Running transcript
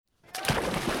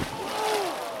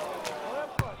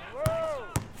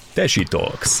tESI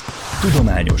Talks.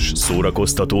 Tudományos,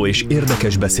 szórakoztató és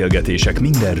érdekes beszélgetések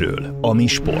mindenről, ami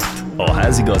sport. A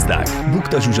házigazdák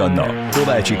Bukta Zsuzsanna,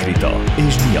 Kovácsi Rita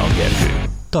és Dian Gergő.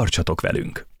 Tartsatok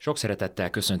velünk! Sok szeretettel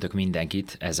köszöntök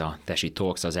mindenkit, ez a tESI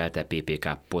Talks, az ELTE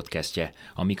PPK podcastje.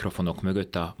 A mikrofonok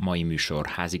mögött a mai műsor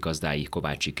házigazdái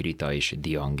Kovácsi Rita és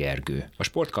Dian Gergő. A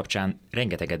sport kapcsán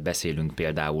rengeteget beszélünk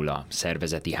például a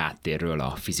szervezeti háttérről,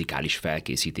 a fizikális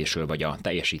felkészítésről vagy a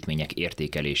teljesítmények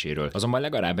értékeléséről. Azonban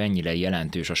legalább ennyire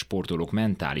jelentős a sportolók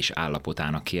mentális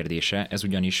állapotának kérdése, ez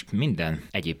ugyanis minden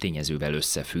egyéb tényezővel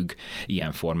összefügg,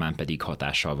 ilyen formán pedig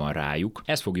hatással van rájuk.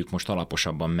 Ezt fogjuk most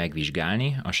alaposabban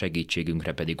megvizsgálni, a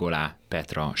segítségünkre pedig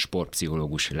Petra,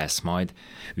 sportpszichológus lesz majd.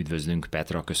 Üdvözlünk,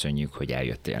 Petra, köszönjük, hogy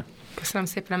eljöttél. Köszönöm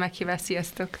szépen a meghívást,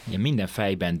 sziasztok! Minden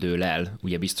fejben dől el,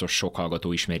 ugye biztos sok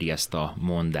hallgató ismeri ezt a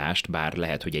mondást, bár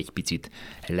lehet, hogy egy picit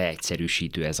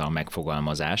leegyszerűsítő ez a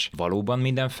megfogalmazás. Valóban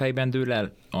minden fejben dől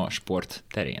el a sport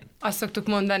terén? Azt szoktuk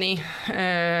mondani,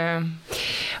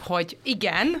 hogy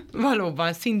igen,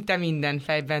 valóban szinte minden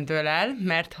fejben dől el,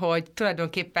 mert hogy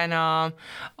tulajdonképpen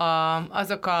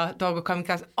azok a dolgok, amik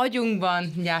az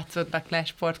agyunkban játszódnak le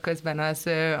sport közben, az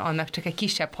annak csak egy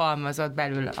kisebb halmazott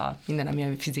belül a minden, ami a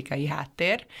fizikai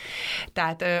háttér.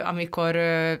 Tehát amikor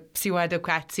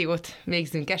pszichoedukációt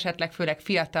végzünk esetleg, főleg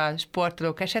fiatal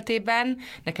sportolók esetében,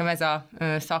 nekem ez a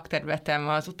szakterületem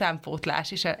az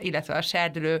utánpótlás, illetve a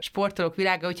serdülő sportolók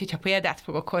világa, úgyhogy ha példát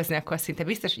fogok hozni, akkor szinte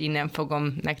biztos, hogy innen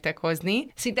fogom nektek hozni.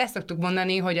 Szinte ezt szoktuk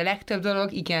mondani, hogy a legtöbb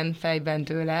dolog igen fejben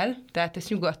dől el, tehát ezt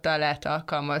nyugodtan lehet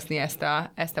alkalmazni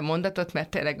ezt a mondatot, mert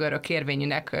tényleg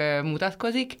örökérvényűnek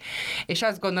mutatkozik, és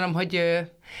azt gondolom, hogy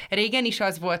régen is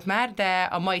az volt már, de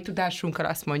a mai tudásunkkal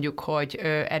azt mondjuk, hogy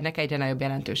ennek egyre nagyobb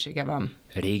jelentősége van.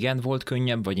 Régen volt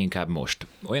könnyebb, vagy inkább most?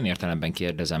 Olyan értelemben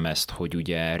kérdezem ezt, hogy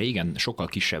ugye régen sokkal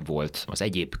kisebb volt az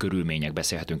egyéb körülmények,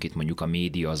 beszélhetünk itt mondjuk a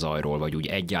média zajról, vagy úgy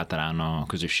egyáltalán a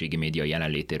közösségi média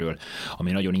jelenlétéről,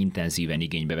 ami nagyon intenzíven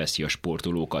igénybe veszi a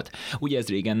sportolókat. Ugye ez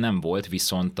régen nem volt,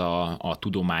 viszont a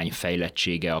tudomány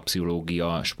fejlettsége, a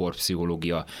pszichológia,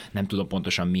 sportpszichológia, nem tudom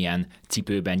pontosan milyen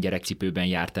cipőben, gyerekcipőben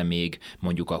járta még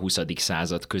mondjuk a 20.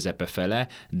 század közepe fele,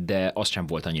 de az sem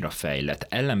volt annyira fejlett.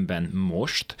 Ellenben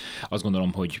most azt gondolom,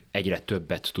 hogy egyre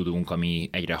többet tudunk, ami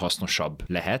egyre hasznosabb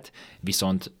lehet,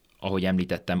 viszont ahogy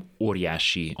említettem,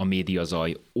 óriási a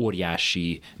médiazaj,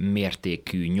 óriási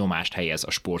mértékű nyomást helyez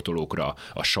a sportolókra,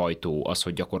 a sajtó, az,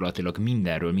 hogy gyakorlatilag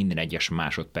mindenről, minden egyes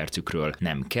másodpercükről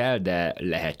nem kell, de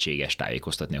lehetséges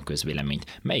tájékoztatni a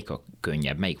közvéleményt. Melyik a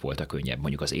könnyebb, melyik volt a könnyebb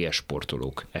mondjuk az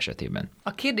élsportolók esetében?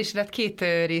 A kérdésedet két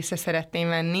része szeretném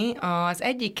venni. Az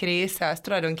egyik része az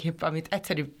tulajdonképpen, amit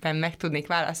egyszerűbben meg tudnék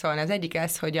válaszolni, az egyik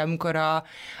ez, hogy amikor a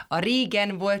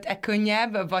régen volt-e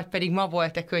könnyebb, vagy pedig ma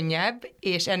volt-e könnyebb,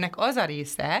 és ennek az a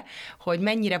része, hogy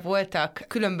mennyire voltak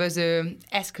különböző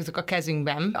eszközök a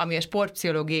kezünkben, ami a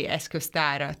sportpszichológiai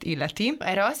eszköztárat illeti.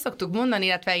 Erre azt szoktuk mondani,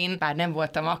 illetve én bár nem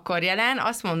voltam akkor jelen,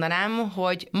 azt mondanám,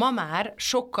 hogy ma már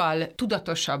sokkal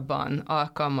tudatosabban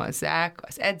alkalmazzák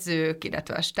az edzők,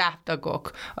 illetve a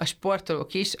stábtagok, a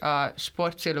sportolók is a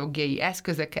sportpszichológiai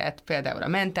eszközöket, például a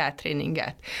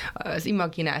mentáltréninget, az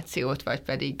imaginációt, vagy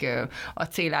pedig a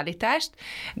célállítást,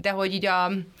 de hogy így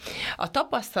a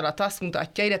tapasztalat azt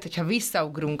mutatja, illetve hogyha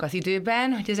visszaugrunk az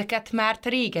időben, hogy ezeket már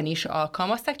régen is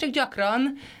alkalmazták, csak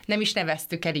gyakran nem is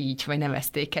neveztük el így, vagy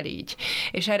nevezték el így.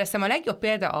 És erre szerintem a legjobb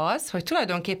példa az, hogy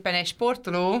tulajdonképpen egy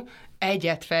sportoló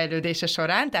egyetfejlődése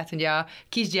során, tehát ugye a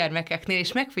kisgyermekeknél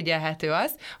is megfigyelhető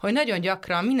az, hogy nagyon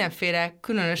gyakran mindenféle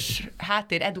különös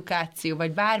háttér, edukáció,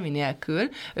 vagy bármi nélkül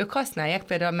ők használják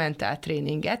például a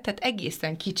mentáltréninget, tehát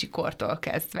egészen kicsi kortól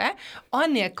kezdve,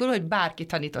 annélkül, hogy bárki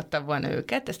tanította volna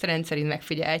őket, ezt rendszerint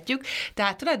megfigyelhetjük,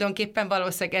 tehát tulajdonképpen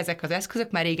valószínűleg ezek az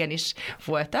eszközök már régen is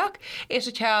voltak, és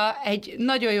hogyha egy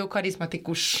nagyon jó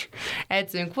karizmatikus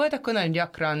edzőnk volt, akkor nagyon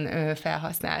gyakran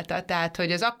felhasználta, tehát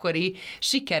hogy az akkori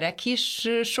sikerek is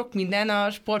sok minden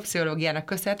a sportpszichológiának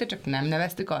köszönhető, csak nem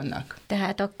neveztük annak.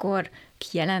 Tehát akkor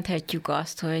kijelenthetjük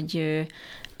azt, hogy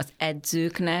az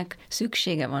edzőknek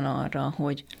szüksége van arra,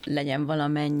 hogy legyen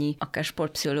valamennyi, akár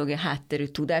sportpszichológia háttérű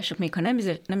tudások, még ha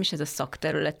nem is ez a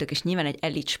szakterületük, és nyilván egy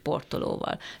elit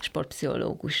sportolóval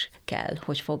sportpszichológus kell,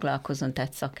 hogy foglalkozzon,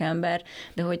 tehát szakember,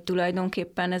 de hogy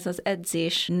tulajdonképpen ez az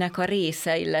edzésnek a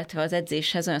része, illetve az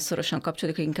edzéshez olyan szorosan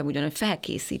kapcsolódik, hogy inkább ugyanúgy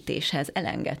felkészítéshez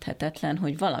elengedhetetlen,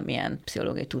 hogy valamilyen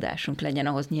pszichológiai tudásunk legyen,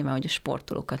 ahhoz nyilván, hogy a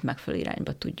sportolókat megfelelő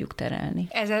irányba tudjuk terelni.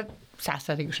 Ezzel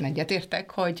 100%-osan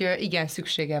egyetértek, hogy igen,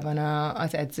 szüksége van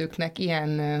az edzőknek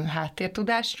ilyen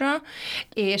háttértudásra,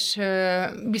 és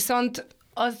viszont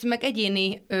az meg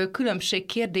egyéni különbség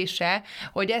kérdése,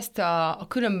 hogy ezt a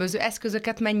különböző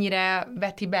eszközöket mennyire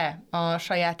veti be a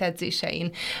saját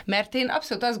edzésein. Mert én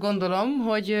abszolút azt gondolom,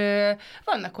 hogy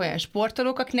vannak olyan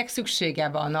sportolók, akinek szüksége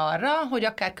van arra, hogy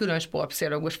akár külön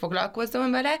sportpszichológus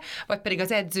foglalkozzon vele, vagy pedig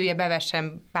az edzője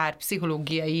bevessen pár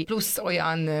pszichológiai plusz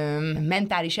olyan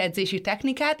mentális edzési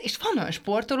technikát, és van olyan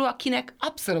sportoló, akinek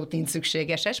abszolút nincs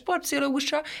szükséges egy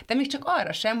sportpszichológusra, de még csak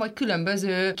arra sem, hogy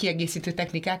különböző kiegészítő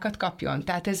technikákat kapjon.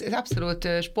 Tehát ez abszolút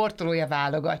sportolója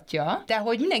válogatja, de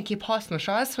hogy mindenképp hasznos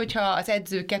az, hogyha az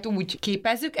edzőket úgy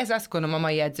képezzük, ez azt gondolom a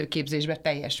mai edzőképzésben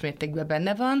teljes mértékben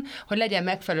benne van, hogy legyen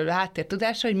megfelelő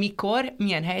háttértudása, hogy mikor,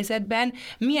 milyen helyzetben,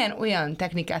 milyen olyan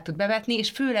technikát tud bevetni, és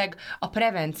főleg a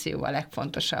prevenció a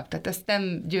legfontosabb. Tehát ezt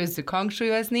nem győzzük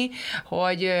hangsúlyozni,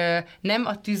 hogy nem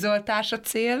a tűzoltás a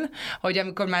cél, hogy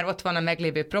amikor már ott van a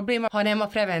meglévő probléma, hanem a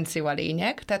prevenció a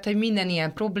lényeg, tehát hogy minden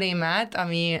ilyen problémát,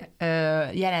 ami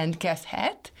jelentkezhet,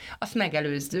 azt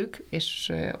megelőzzük,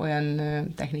 és olyan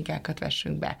technikákat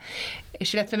vessünk be.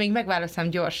 És illetve még megválaszolom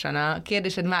gyorsan a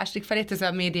kérdésed másik felét, ez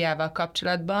a médiával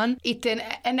kapcsolatban. Itt én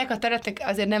ennek a területnek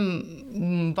azért nem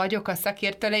vagyok a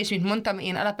szakértője, és mint mondtam,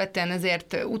 én alapvetően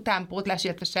azért utánpótlás,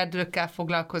 illetve serdülőkkel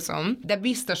foglalkozom, de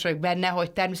biztos vagyok benne,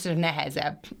 hogy természetesen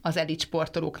nehezebb az elit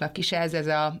sportolóknak is ez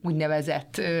a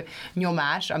úgynevezett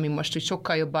nyomás, ami most úgy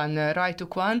sokkal jobban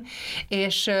rajtuk van,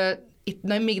 és itt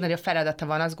még nagyobb feladata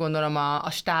van, azt gondolom,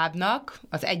 a stábnak,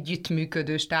 az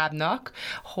együttműködő stábnak,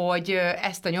 hogy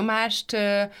ezt a nyomást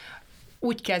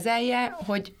úgy kezelje,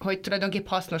 hogy tulajdonképp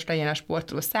hasznos legyen a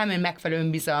sportoló számára, hogy megfelelő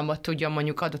önbizalmat tudjon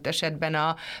mondjuk adott esetben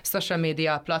a social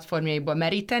media platformjaiból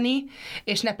meríteni,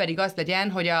 és ne pedig az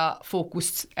legyen, hogy a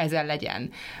fókusz ezen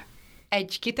legyen.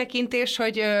 Egy kitekintés,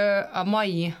 hogy a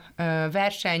mai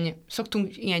verseny,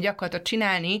 szoktunk ilyen gyakorlatot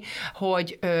csinálni,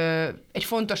 hogy egy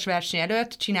fontos verseny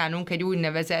előtt csinálunk egy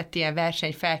úgynevezett ilyen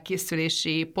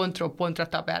versenyfelkészülési pontról pontra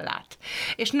tabellát.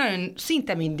 És nagyon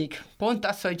szinte mindig pont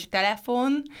az, hogy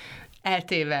telefon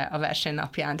eltéve a verseny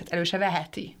napján, tehát elő se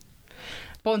veheti.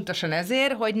 Pontosan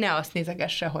ezért, hogy ne azt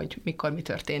nézegesse, hogy mikor mi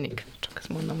történik. Csak azt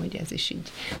mondom, hogy ez is így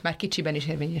már kicsiben is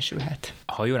érvényesülhet.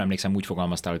 Ha jól emlékszem, úgy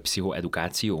fogalmaztál, hogy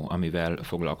pszichoedukáció, amivel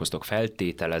foglalkoztok.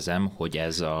 Feltételezem, hogy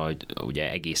ez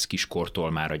ugye egész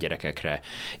kiskortól már a gyerekekre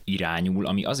irányul,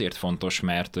 ami azért fontos,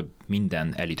 mert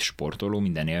minden elit sportoló,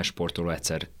 minden élsportoló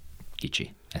egyszer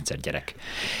gyerek.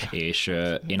 És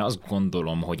én azt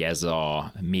gondolom, hogy ez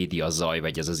a média zaj,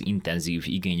 vagy ez az intenzív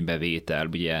igénybevétel,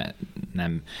 ugye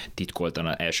nem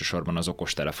titkoltan elsősorban az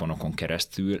okostelefonokon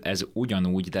keresztül, ez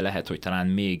ugyanúgy, de lehet, hogy talán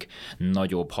még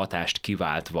nagyobb hatást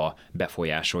kiváltva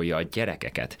befolyásolja a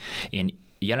gyerekeket. Én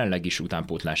jelenleg is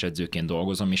utánpótlás edzőként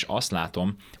dolgozom, és azt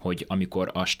látom, hogy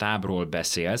amikor a stábról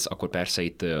beszélsz, akkor persze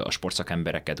itt a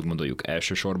sportszakembereket gondoljuk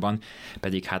elsősorban,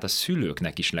 pedig hát a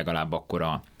szülőknek is legalább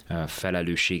akkora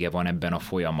felelőssége van ebben a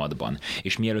folyamatban.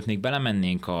 És mielőtt még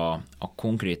belemennénk a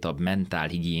konkrétabb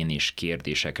mentálhigiénés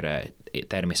kérdésekre,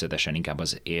 természetesen inkább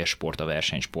az élsport, a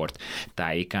versenysport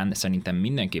tájékán, szerintem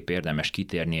mindenképp érdemes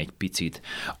kitérni egy picit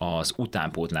az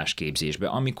utánpótlás képzésbe,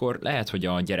 amikor lehet, hogy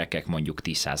a gyerekek mondjuk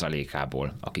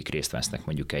 10%-ából, akik részt vesznek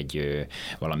mondjuk egy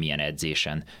valamilyen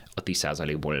edzésen, a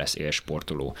 10%-ból lesz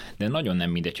élsportoló. De nagyon nem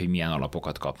mindegy, hogy milyen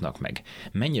alapokat kapnak meg.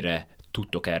 Mennyire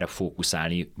tudtok erre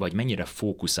fókuszálni, vagy mennyire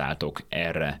fókuszáltok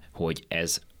erre, hogy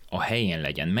ez a helyén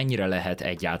legyen? Mennyire lehet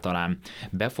egyáltalán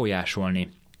befolyásolni,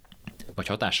 vagy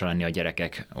hatással lenni a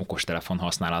gyerekek okostelefon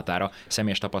használatára?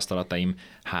 Személyes tapasztalataim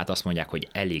hát azt mondják, hogy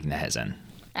elég nehezen.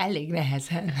 Elég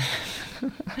nehezen.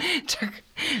 Csak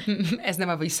ez nem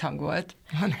a visszhang volt,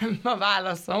 hanem a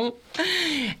válaszom.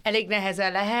 Elég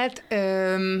nehezen lehet.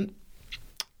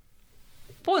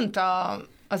 Pont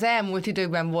az elmúlt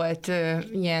időkben volt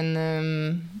ilyen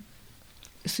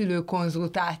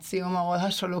szülőkonzultációm, ahol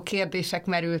hasonló kérdések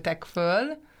merültek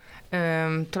föl,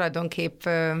 tulajdonképp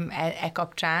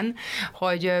kapcsán,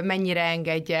 hogy mennyire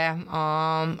engedje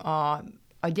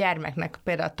a gyermeknek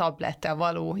például a tablettel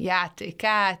való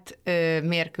játékát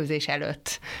mérkőzés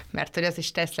előtt. Mert hogy az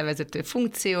is tesztlevezető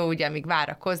funkció, ugye amíg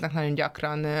várakoznak, nagyon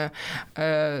gyakran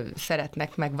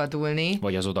szeretnek megvadulni.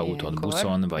 Vagy az odaúton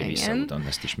buszon, vagy visszaúton,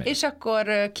 ezt ismerjük. És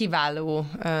akkor kiváló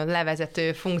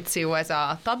levezető funkció ez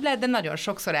a tablet, de nagyon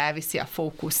sokszor elviszi a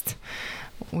fókuszt.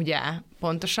 Ugye,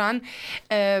 pontosan.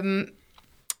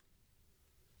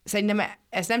 Szerintem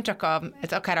ez nem csak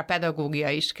ez akár a pedagógia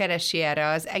is keresi erre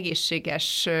az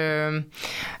egészséges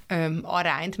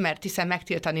arányt, mert hiszen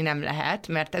megtiltani nem lehet,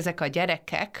 mert ezek a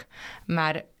gyerekek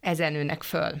már ezen nőnek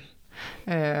föl.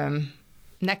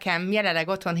 nekem jelenleg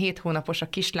otthon 7 hónapos a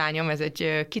kislányom, ez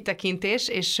egy kitekintés,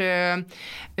 és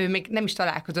ő még nem is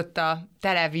találkozott a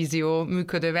televízió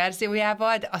működő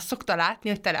verziójával, de azt szokta látni,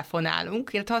 hogy telefonálunk,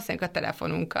 illetve használjuk a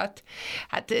telefonunkat.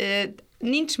 Hát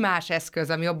nincs más eszköz,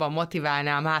 ami jobban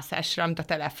motiválná a mászásra, mint a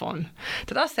telefon.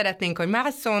 Tehát azt szeretnénk, hogy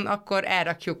másszon, akkor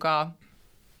elrakjuk a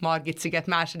Margit-sziget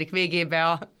második végébe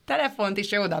a telefont,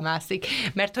 és ő oda mászik.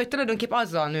 Mert hogy tulajdonképpen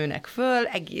azzal nőnek föl,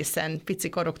 egészen pici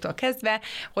koroktól kezdve,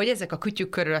 hogy ezek a kütyük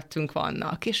körülöttünk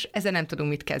vannak, és ezzel nem tudunk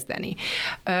mit kezdeni.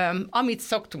 Amit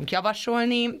szoktunk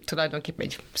javasolni, tulajdonképpen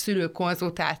egy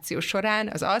szülőkonzultáció során,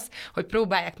 az az, hogy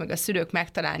próbálják meg a szülők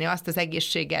megtalálni azt az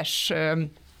egészséges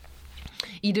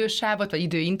idősávot, vagy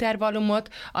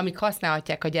időintervallumot, amik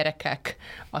használhatják a gyerekek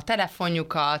a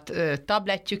telefonjukat,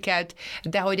 tabletjüket,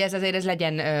 de hogy ez azért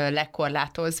legyen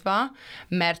lekorlátozva,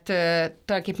 mert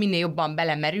tulajdonképpen minél jobban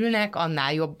belemerülnek,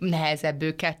 annál nehezebb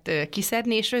őket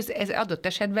kiszedni, és ez adott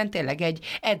esetben tényleg egy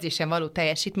edzésen való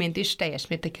teljesítményt is teljes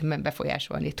mértékben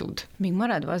befolyásolni tud. Még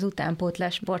maradva az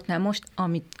utánpótlás sportnál most,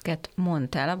 amiket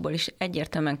mondtál, abból is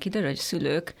egyértelműen kiderül, hogy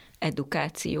szülők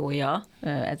edukációja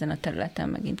ezen a területen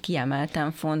megint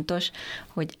kiemelten fontos,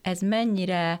 hogy ez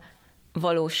mennyire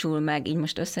valósul meg, így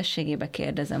most összességében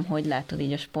kérdezem, hogy látod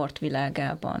így a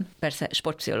sportvilágában? Persze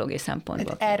sportpszichológiai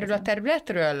szempontból. Erről a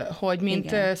területről, hogy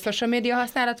mint social media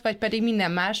használat, vagy pedig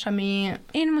minden más, ami...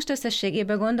 Én most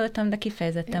összességében gondoltam, de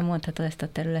kifejezetten mondhatod ezt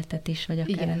a területet is, vagy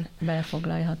akár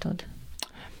belefoglalhatod.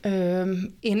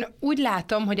 Én úgy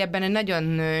látom, hogy ebben egy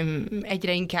nagyon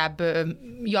egyre inkább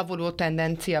javuló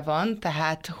tendencia van,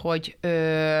 tehát, hogy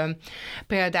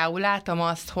például látom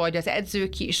azt, hogy az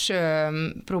edzők is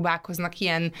próbálkoznak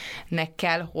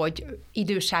ilyennekkel, hogy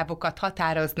idősávokat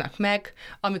határoznak meg,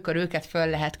 amikor őket föl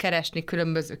lehet keresni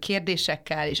különböző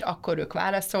kérdésekkel, és akkor ők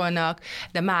válaszolnak,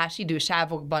 de más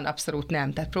idősávokban abszolút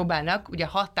nem. Tehát próbálnak ugye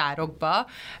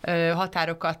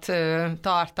határokat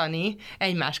tartani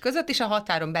egymás között, és a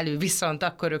határon belül viszont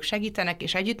akkor ők segítenek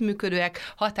és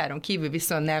együttműködőek, határon kívül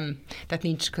viszont nem, tehát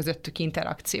nincs közöttük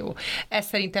interakció. Ez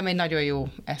szerintem egy nagyon jó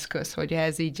eszköz, hogy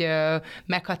ez így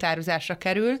meghatározásra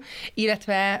kerül,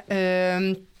 illetve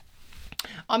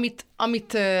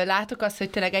amit látok az, hogy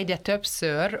tényleg egyre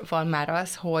többször van már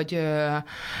az, hogy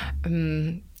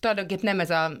tulajdonképpen nem ez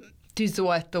a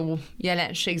tűzoltó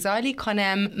jelenség zajlik,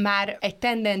 hanem már egy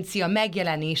tendencia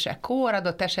megjelenésekor,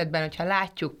 adott esetben, hogyha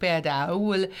látjuk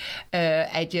például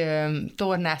egy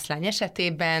tornászlány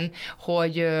esetében,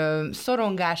 hogy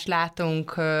szorongást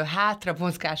látunk hátra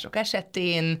mozgások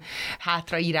esetén,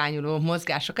 hátra irányuló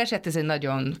mozgások esetén, ez egy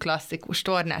nagyon klasszikus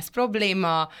tornász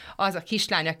probléma, az a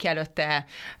kislány, aki előtte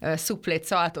szuplét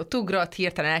szaltót ugrott,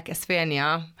 hirtelen elkezd félni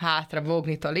a hátra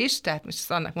vognitól is, tehát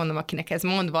most annak mondom, akinek ez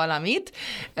mond valamit,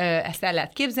 ezt el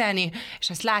lehet képzelni, és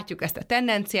ezt látjuk, ezt a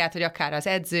tendenciát, hogy akár az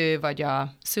edző vagy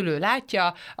a szülő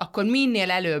látja, akkor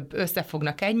minél előbb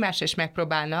összefognak egymásra, és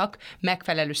megpróbálnak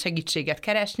megfelelő segítséget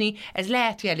keresni. Ez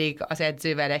lehet, hogy elég az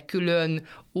edzővel egy külön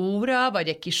óra, vagy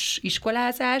egy kis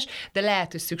iskolázás, de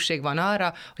lehet, hogy szükség van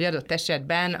arra, hogy adott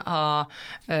esetben a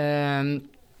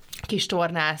kis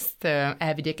tornászt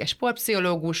elvigyék egy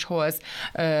sportpszichológushoz,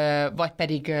 vagy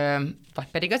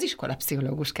pedig az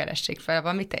iskolapszichológus keressék fel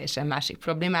valami teljesen másik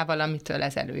problémával, amitől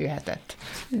ez előjöhetett.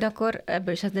 De akkor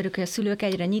ebből is az derül, hogy a szülők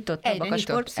egyre nyitottabbak a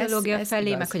sportpszichológia felé,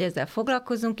 igaz. Meg hogy ezzel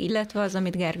foglalkozunk, illetve az,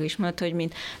 amit Gergő is mondta, hogy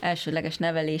mint elsőleges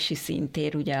nevelési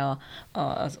szintér ugye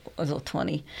az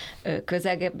otthoni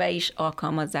közegbe is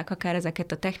alkalmazzák akár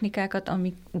ezeket a technikákat,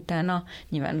 amik utána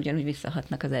nyilván ugyanúgy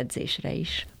visszahatnak az edzésre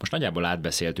is. Most nagyjából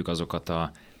átbeszéltük azokat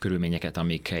a körülményeket,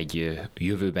 amik egy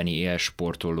jövőbeni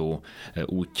élsportoló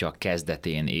útja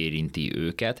kezdetén érinti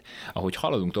őket. Ahogy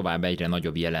haladunk tovább, egyre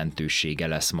nagyobb jelentősége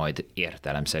lesz majd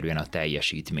értelemszerűen a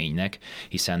teljesítménynek,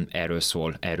 hiszen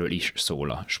erről is szól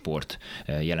a sport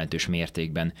jelentős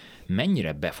mértékben.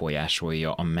 Mennyire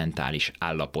befolyásolja a mentális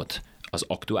állapot az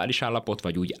aktuális állapot,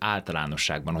 vagy úgy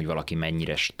általánosságban, hogy valaki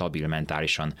mennyire stabil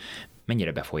mentálisan,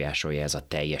 mennyire befolyásolja ez a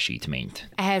teljesítményt?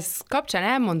 Ehhez kapcsán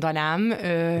elmondanám,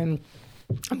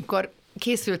 amikor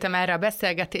készültem erre a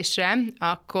beszélgetésre,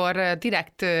 akkor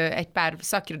direkt egy pár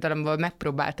szakirodalomból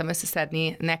megpróbáltam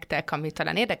összeszedni nektek, ami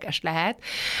talán érdekes lehet,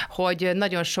 hogy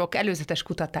nagyon sok előzetes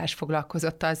kutatás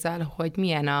foglalkozott azzal, hogy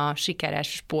milyen a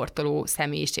sikeres sportoló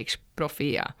személyiség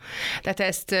profilja. Tehát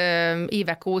ezt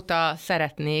évek óta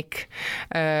szeretnék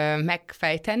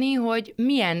megfejteni, hogy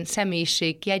milyen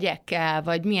személyiségjegyekkel,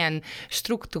 vagy milyen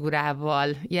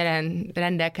struktúrával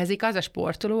rendelkezik az a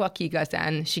sportoló, aki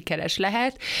igazán sikeres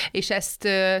lehet, és ezt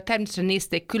természetesen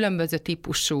nézték különböző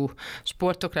típusú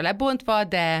sportokra lebontva,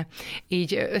 de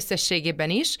így összességében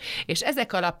is, és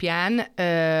ezek alapján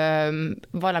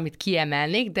valamit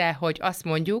kiemelnék, de hogy azt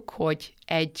mondjuk, hogy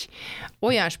egy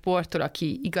olyan sportoló,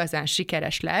 aki igazán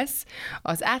sikeres lesz,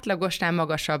 az átlagosnál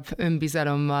magasabb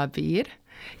önbizalommal bír,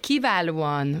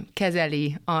 kiválóan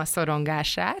kezeli a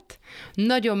szorongását,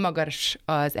 nagyon magas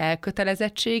az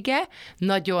elkötelezettsége,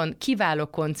 nagyon kiváló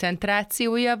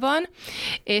koncentrációja van,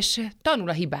 és tanul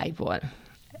a hibáiból.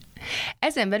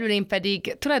 Ezen belül én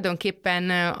pedig tulajdonképpen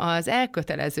az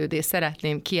elköteleződést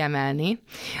szeretném kiemelni,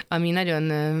 ami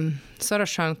nagyon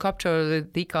szorosan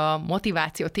kapcsolódik a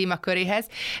motiváció témaköréhez,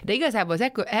 de igazából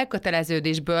az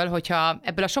elköteleződésből, hogyha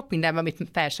ebből a sok mindenben, amit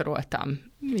felsoroltam,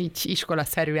 így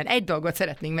iskolaszerűen egy dolgot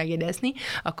szeretnénk megjegyezni,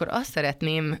 akkor azt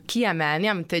szeretném kiemelni,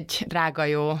 amit egy drága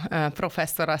jó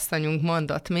professzorasszonyunk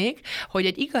mondott még, hogy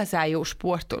egy igazán jó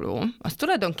sportoló, az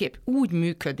tulajdonképp úgy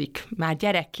működik, már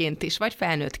gyerekként is, vagy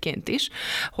felnőttként is,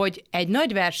 hogy egy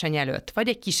nagy verseny előtt, vagy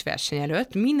egy kis verseny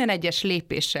előtt minden egyes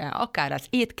lépése, akár az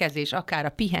étkezés, akár a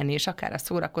pihenés, akár a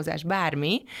szórakozás,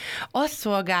 bármi, azt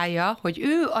szolgálja, hogy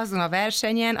ő azon a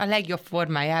versenyen a legjobb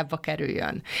formájába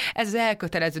kerüljön. Ez az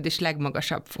elköteleződés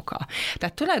legmagasabb foka.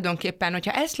 Tehát tulajdonképpen,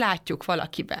 hogyha ezt látjuk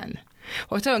valakiben,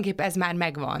 hogy tulajdonképpen ez már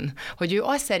megvan, hogy ő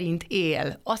azt szerint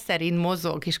él, azt szerint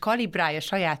mozog, és kalibrálja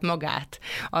saját magát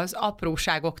az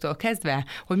apróságoktól kezdve,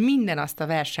 hogy minden azt a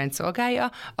versenyt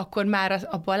szolgálja, akkor már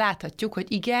abban láthatjuk,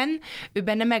 hogy igen, ő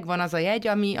benne megvan az a jegy,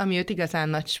 ami őt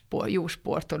igazán jó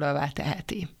sportolóvá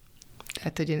teheti.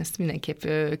 Tehát, hogy én ezt mindenképp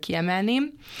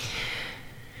kiemelném.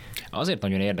 Azért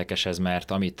nagyon érdekes ez,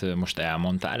 mert amit most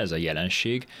elmondtál, ez a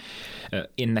jelenség,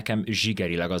 én nekem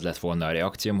zsigerileg az lett volna a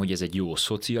reakcióm, hogy ez egy jó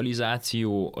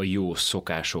szocializáció, a jó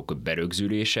szokások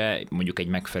berögzülése, mondjuk egy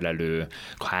megfelelő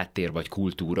háttér vagy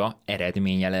kultúra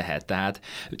eredménye lehet. Tehát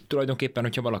tulajdonképpen,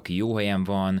 hogyha valaki jó helyen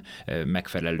van,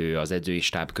 megfelelő az edzői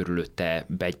stáb körülötte,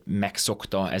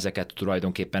 megszokta ezeket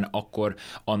tulajdonképpen, akkor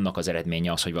annak az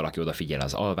eredménye az, hogy valaki odafigyel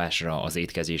az alvásra, az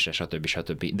étkezésre,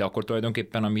 stb. De akkor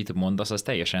tulajdonképpen, amit mondasz, az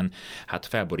teljesen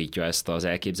felborítja ezt az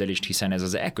elképzelést, hiszen ez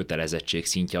az elkötelezettség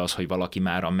szintje az, hogy valaki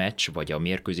már a meccs, vagy a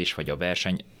mérkőzés, vagy a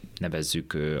verseny,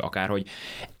 nevezzük akárhogy,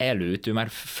 előtt ő már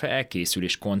felkészül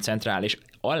és koncentrál, és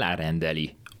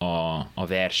alárendeli a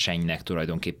versenynek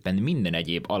tulajdonképpen minden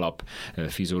egyéb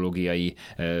alapfiziológiai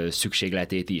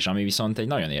szükségletét is, ami viszont egy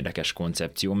nagyon érdekes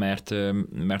koncepció,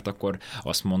 mert akkor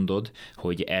azt mondod,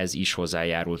 hogy ez is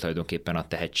hozzájárul tulajdonképpen a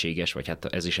tehetséges, vagy hát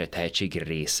ez is egy tehetség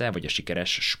része, vagy a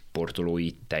sikeres sportolói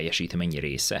teljesítmény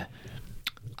része?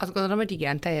 Azt gondolom, hogy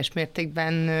igen, teljes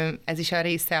mértékben ez is a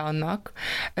része annak,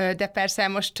 de persze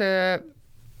most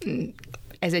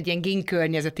ez egy ilyen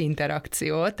génkörnyezeti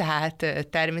interakció, tehát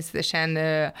természetesen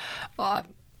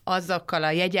azokkal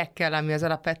a jegyekkel, ami az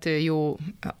alapvető jó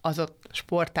adott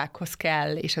sportákhoz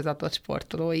kell, és az adott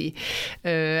sportolói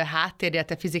háttérje,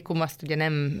 a fizikum, azt ugye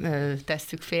nem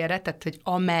tesszük félre, tehát hogy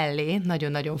amellé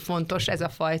nagyon-nagyon fontos ez a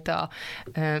fajta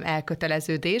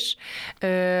elköteleződés.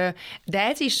 De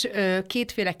ez is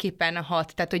kétféleképpen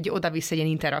hat, tehát hogy oda-vissza egy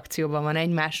ilyen interakcióban van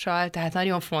egymással, tehát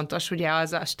nagyon fontos ugye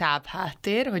az a stáb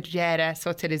háttér, hogy ugye erre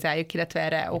szocializáljuk, illetve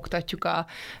erre oktatjuk a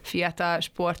fiatal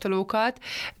sportolókat,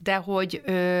 de hogy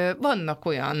vannak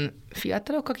olyan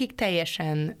fiatalok, akik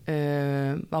teljesen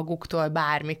maguktól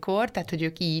bármikor, tehát hogy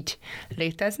ők így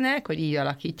léteznek, hogy így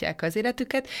alakítják az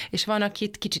életüket, és van,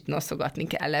 akit kicsit noszogatni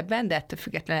kell ebben, de ettől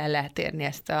függetlenül el lehet érni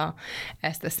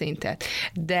ezt a szintet.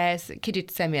 De ez kicsit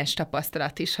személyes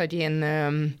tapasztalat is, hogy én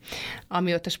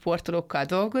amióta sportolókkal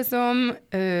dolgozom,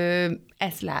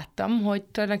 ezt láttam, hogy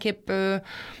tulajdonképp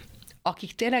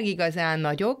akik tényleg igazán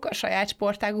nagyok a saját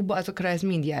sportágukban, azokra ez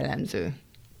mind jellemző.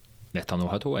 De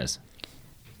tanulható ez?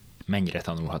 Mennyire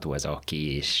tanulható ez a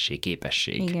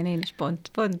képesség? Igen, én is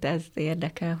pont ez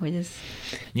érdekel, hogy ez...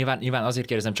 Nyilván azért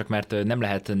kérdezem csak, mert nem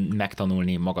lehet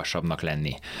megtanulni magasabbnak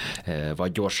lenni,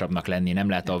 vagy gyorsabbnak lenni, nem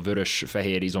lehet a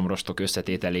vörös-fehér izomrostok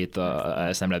összetételét,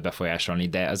 ezt nem lehet befolyásolni,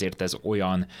 de azért ez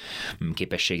olyan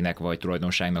képességnek vagy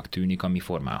tulajdonságnak tűnik, ami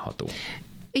formálható.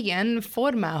 Igen,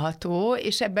 formálható,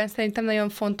 és ebben szerintem nagyon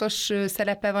fontos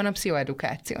szerepe van a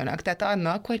pszichoedukációnak. Tehát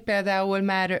annak, hogy például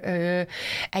már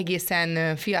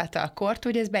egészen fiatal kort,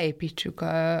 hogy ezt beépítsük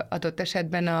adott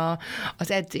esetben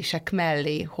az edzések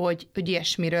mellé, hogy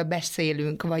ilyesmiről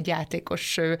beszélünk, vagy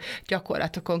játékos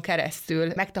gyakorlatokon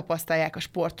keresztül megtapasztalják a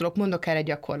sportolók. Mondok erre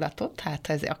gyakorlatot, hát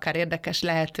ez akár érdekes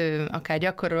lehet, akár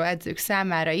gyakoroló edzők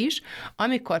számára is,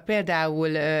 amikor például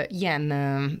ilyen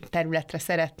területre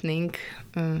szeretnénk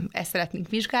ezt szeretnénk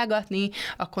vizsgálgatni,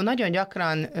 akkor nagyon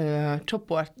gyakran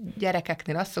csoport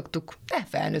gyerekeknél azt szoktuk, de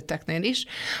felnőtteknél is,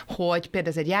 hogy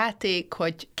például ez egy játék,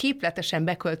 hogy képletesen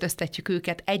beköltöztetjük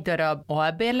őket egy darab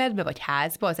albérletbe, vagy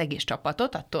házba, az egész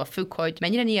csapatot, attól függ, hogy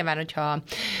mennyire nyilván, hogyha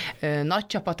nagy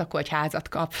csapat, akkor egy házat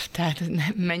kap, tehát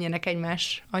nem menjenek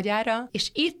egymás agyára. És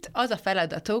itt az a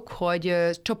feladatuk, hogy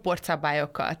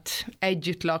csoportszabályokat,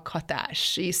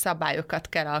 együttlakhatási szabályokat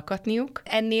kell alkotniuk.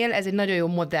 Ennél ez egy nagyon jó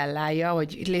modellálja,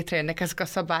 hogy létrejönnek ezek a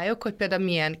szabályok, hogy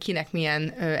például kinek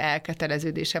milyen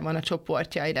elköteleződése van a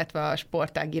csoportja, illetve a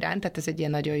sportág iránt, tehát ez egy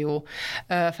ilyen nagyon jó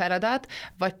feladat,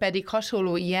 vagy pedig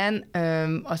hasonló ilyen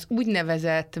az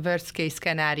úgynevezett worst case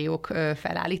szkenáriók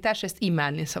felállítás, ezt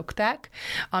imádni szokták,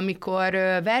 amikor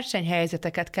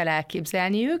versenyhelyzeteket kell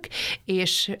elképzelniük,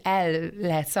 és el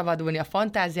lehet szabadulni a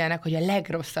fantáziának, hogy a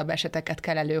legrosszabb eseteket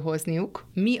kell előhozniuk.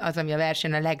 Mi az, ami a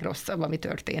versenyen a legrosszabb, ami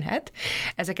történhet.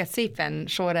 Ezeket szépen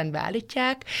sorrendbe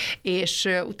állítják, és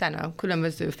utána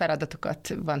különböző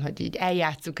feladatokat van, hogy így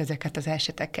eljátsszuk ezeket az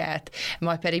eseteket,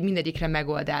 majd pedig mindegyikre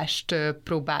megoldást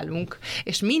próbálunk,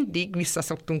 és mindig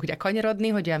visszaszoktunk ugye kanyarodni,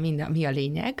 hogy mi a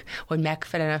lényeg, hogy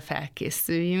megfelelően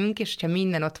felkészüljünk, és hogyha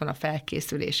minden ott van a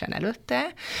felkészülésen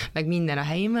előtte, meg minden a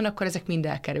helyén van, akkor ezek mind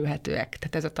elkerülhetőek.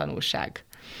 Tehát ez a tanulság.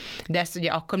 De ezt ugye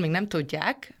akkor még nem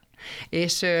tudják,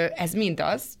 és ez mind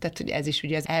az, tehát hogy ez is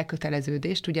ugye az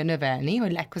elköteleződést tudja növelni,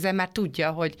 hogy legközelebb már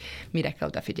tudja, hogy mire kell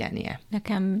odafigyelnie.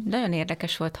 Nekem nagyon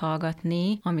érdekes volt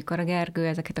hallgatni, amikor a Gergő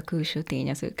ezeket a külső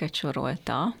tényezőket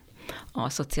sorolta, a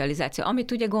szocializáció,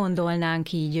 amit ugye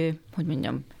gondolnánk így, hogy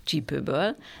mondjam,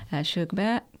 csípőből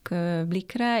elsőkbe,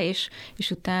 blikre, és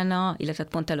utána, illetve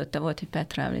pont előtte volt, hogy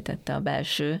Petra említette a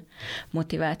belső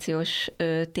motivációs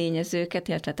tényezőket,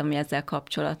 illetve ami ezzel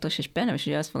kapcsolatos, és bennem is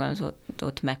ugye azt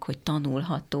fogalmazott meg, hogy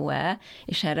tanulható-e,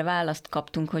 és erre választ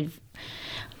kaptunk, hogy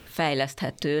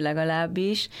fejleszthető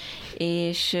legalábbis,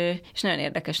 és nagyon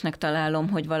érdekesnek találom,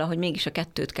 hogy valahogy mégis a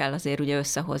kettőt kell azért ugye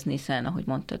összehozni, hiszen, ahogy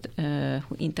mondtad,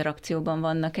 interakcióban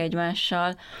vannak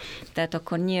egymással, tehát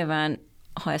akkor nyilván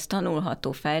ha ez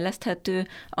tanulható, fejleszthető,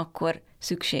 akkor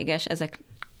szükséges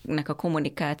ezeknek a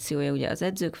kommunikációja ugye az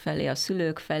edzők felé, a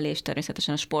szülők felé, és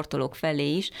természetesen a sportolók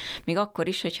felé is, még akkor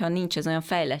is, hogyha nincs ez olyan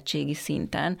fejlettségi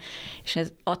szinten, és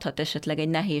ez adhat esetleg egy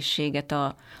nehézséget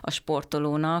a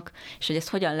sportolónak, és hogy ezt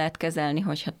hogyan lehet kezelni,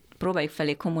 hogyha próbáljuk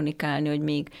felé kommunikálni, hogy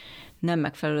még nem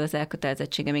megfelelő az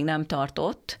elkötelezettsége, még nem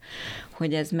tartott,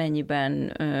 hogy ez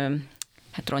mennyiben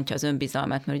rontja az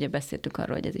önbizalmát, mert ugye beszéltük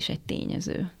arról, hogy ez is egy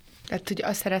tényező. Tehát, hogy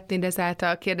azt szeretnéd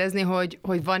ezáltal kérdezni,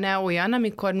 hogy van-e olyan,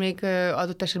 amikor még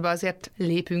adott esetben azért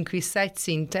lépünk vissza egy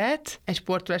szintet egy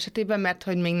sportoló esetében, mert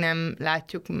hogy még nem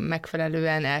látjuk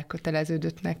megfelelően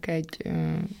elköteleződöttnek egy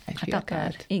fiatalt?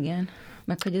 Akár, igen.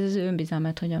 Meg hogy ez az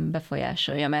önbizalmát hogyan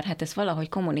befolyásolja, mert hát ezt valahogy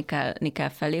kommunikálni kell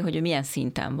felé, hogy ő milyen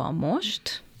szinten van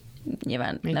most,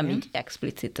 nyilván nem így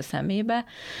explicit a szemébe,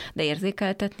 de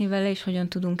érzékeltetni vele, és hogyan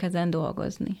tudunk ezen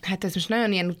dolgozni. Hát ez most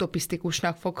nagyon ilyen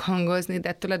utopisztikusnak fog hangozni,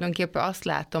 de tulajdonképpen azt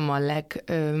látom a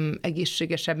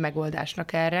legegészségesebb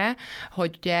megoldásnak erre,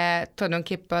 hogy ugye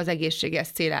tulajdonképpen az egészséges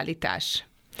célállítás.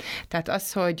 Tehát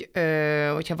az,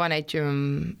 hogyha van egy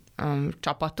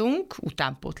csapatunk,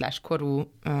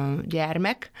 utánpótláskorú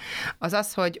gyermek,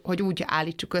 az, hogy úgy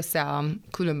állítsuk össze a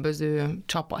különböző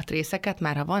csapatrészeket,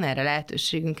 már ha van erre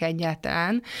lehetőségünk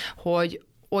egyáltalán, hogy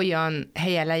olyan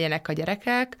helyen legyenek a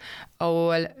gyerekek,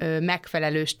 ahol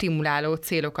megfelelő stimuláló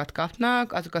célokat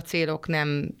kapnak, azok a célok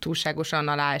nem túlságosan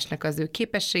aláesnek az ő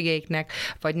képességeiknek,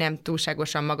 vagy nem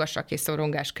túlságosan magasak és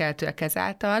szorongáskeltőek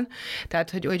ezáltal. Tehát,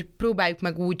 hogy próbáljuk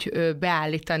meg úgy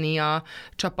beállítani a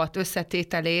csapat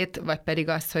összetételét, vagy pedig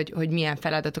azt, hogy milyen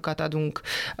feladatokat adunk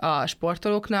a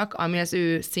sportolóknak, ami az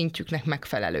ő szintjüknek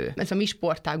megfelelő. Ez a mi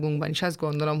sportágunkban is azt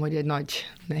gondolom, hogy egy nagy,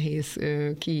 nehéz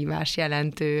kihívás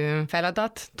jelentő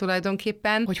feladat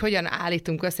tulajdonképpen, hogy hogyan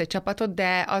állítunk össze egy csapatot,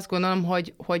 de azt gondolom,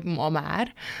 hogy ma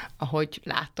már, ahogy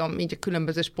látom, így a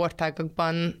különböző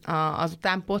sportágakban az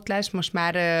utánpótlás,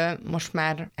 most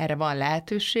már erre van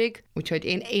lehetőség,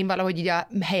 úgyhogy én valahogy így a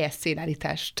helyes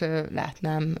célállítást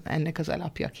látnám ennek az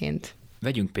alapjaként.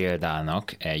 Vegyünk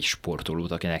példának egy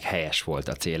sportolót, akinek helyes volt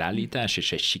a célállítás,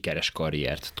 és egy sikeres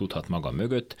karriert tudhat maga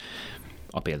mögött.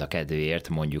 A példa kedvéért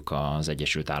mondjuk az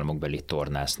Egyesült Államokbeli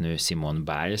tornásznő Simone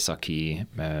Biles, aki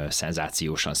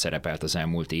szenzációsan szerepelt az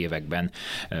elmúlt években.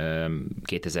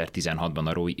 2016-ban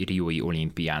a Riói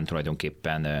olimpián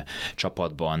tulajdonképpen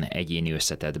csapatban, egyéni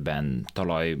összetettben,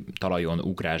 talajon,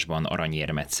 ugrásban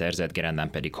aranyérmet szerzett, gerendán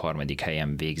pedig 3.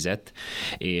 helyen végzett,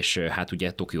 és hát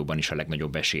ugye Tokióban is a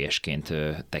legnagyobb esélyesként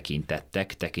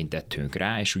tekintettünk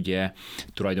rá, és ugye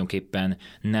tulajdonképpen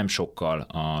nem sokkal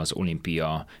az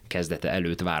olimpia kezdete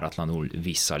előtt váratlanul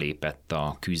visszalépett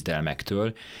a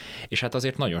küzdelmektől, és hát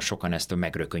azért nagyon sokan ezt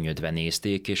megrökönyödve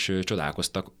nézték, és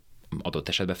csodálkoztak, adott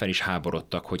esetben fel is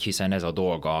háborodtak, hogy hiszen ez a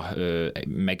dolga,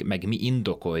 meg mi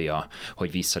indokolja,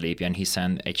 hogy visszalépjen,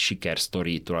 hiszen egy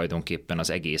sikersztori tulajdonképpen az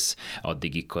egész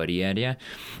addigi karrierje,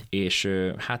 és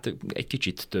hát egy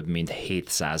kicsit több mint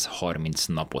 730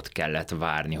 napot kellett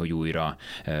várni, hogy újra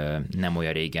nem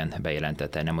olyan régen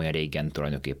bejelentette,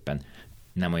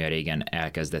 nem olyan régen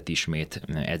elkezdett ismét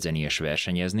edzeni és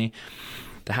versenyezni.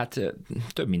 Tehát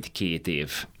több mint 2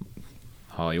 év,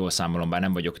 ha jól számolom, bár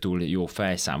nem vagyok túl jó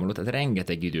fejszámoló, tehát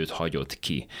rengeteg időt hagyott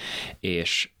ki.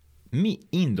 És mi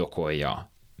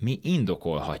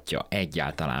indokolhatja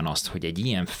egyáltalán azt, hogy egy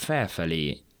ilyen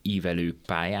felfelé ívelő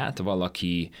pályát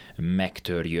valaki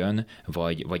megtörjön,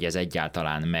 vagy ez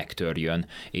egyáltalán megtörjön,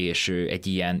 és egy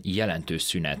ilyen jelentős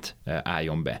szünet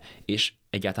álljon be. És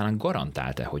egyáltalán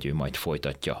garantálta, hogy ő majd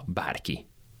folytatja bárki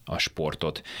a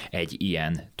sportot egy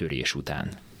ilyen törés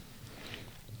után?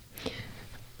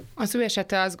 Az ő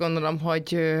esete azt gondolom,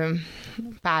 hogy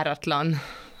páratlan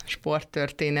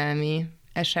sporttörténelmi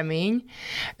esemény,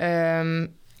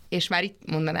 és már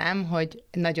itt mondanám, hogy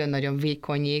nagyon-nagyon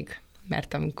vékony jég,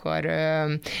 mert amikor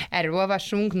erről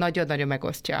olvasunk, nagyon-nagyon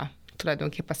megosztja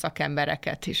tulajdonképp a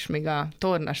szakembereket is, még a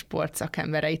tornasport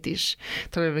szakembereit is,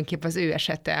 tulajdonképp az ő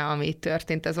esete, ami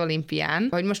történt az olimpián.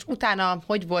 Hogy most utána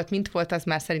hogy volt, mint volt, az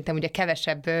már szerintem ugye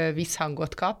kevesebb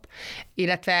visszhangot kap,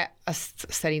 illetve azt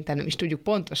szerintem nem is tudjuk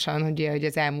pontosan, hogy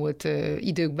az elmúlt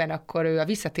időkben akkor ő a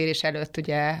visszatérés előtt,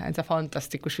 ugye ez a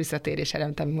fantasztikus visszatérés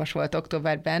előtt, ami most volt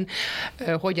októberben,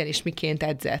 hogyan és miként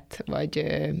edzett, vagy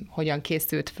hogyan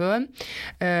készült föl.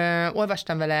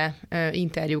 Olvastam vele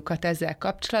interjúkat ezzel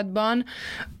kapcsolatban.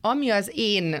 Ami az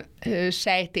én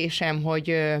sejtésem,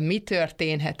 hogy mi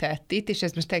történhetett itt, és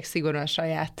ez most tényleg szigorúan a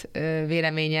saját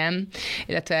véleményem,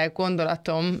 illetve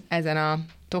gondolatom ezen a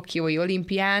tokiói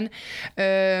olimpián.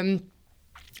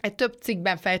 Egy több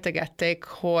cikkben fejtegették,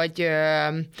 hogy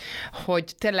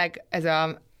tényleg ez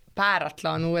a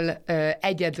páratlanul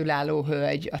egyedülálló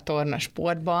hölgy a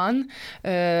tornasportban.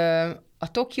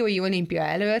 A tokiói olimpia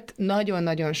előtt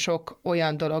nagyon-nagyon sok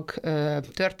olyan dolog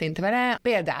történt vele,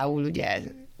 például ugye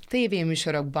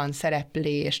tévéműsorokban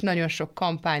szereplés, nagyon sok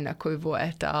kampánynak ő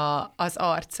volt az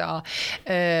arca,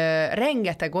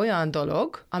 rengeteg olyan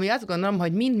dolog, ami azt gondolom,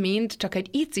 hogy mind-mind csak egy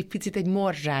icipicit, egy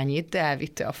morzsányit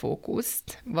elvitte a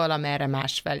fókuszt valamerre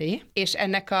másfelé, és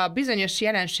ennek a bizonyos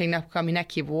jelenségnek, ami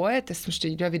neki volt, ezt most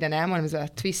így röviden elmondom, ez a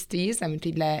twisties, amit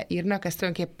így leírnak, ez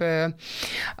tulajdonképp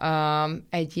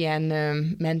egy ilyen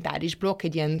mentális blokk,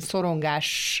 egy ilyen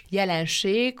szorongás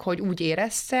jelenség, hogy úgy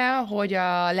érezte, hogy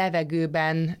a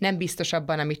levegőben nem biztos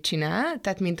abban, amit csinál,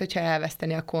 tehát mint hogyha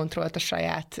elveszteni a kontrollt a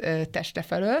saját teste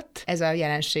fölött. Ez a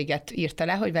jelenséget írta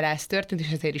le, hogy vele ez történt,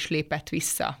 és ezért is lépett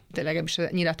vissza. De legalábbis a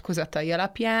nyilatkozatai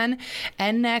alapján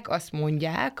ennek azt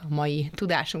mondják, a mai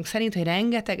tudásunk szerint, hogy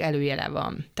rengeteg előjele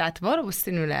van. Tehát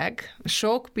valószínűleg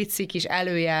sok pici kis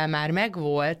előjel már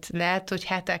megvolt, lehet, hogy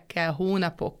hetekkel,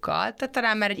 hónapokkal, tehát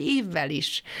talán már egy évvel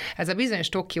is ez a bizonyos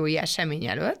tokiói esemény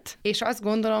előtt, és azt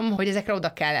gondolom, hogy ezekre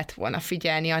oda kellett volna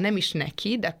figyelni, nem is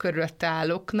neki, de körülötte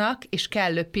állóknak, és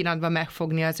kellő pillanatban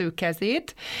megfogni az ő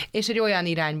kezét, és egy olyan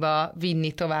irányba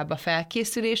vinni tovább a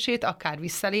felkészülését, akár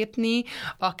visszalépni,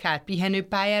 akár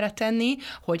pihenőpályára tenni,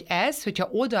 hogy ez, hogyha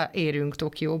odaérünk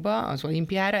Tokióba, az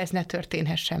olimpiára, ez ne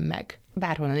történhessen meg.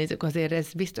 Bárhol nézzük, azért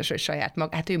ez biztos, hogy saját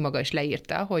maga, hát ő maga is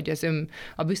leírta, hogy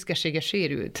a büszkesége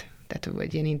sérült. Tehát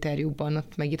egy ilyen interjúban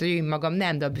ott megírt, hogy én magam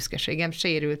nem, de a büszkeségem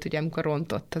sérült, ugye, amikor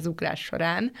rontott az ugrás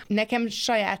során. Nekem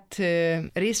saját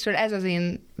részről ez az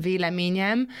én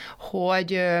véleményem,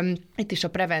 hogy itt is a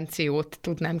prevenciót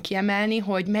tudnám kiemelni,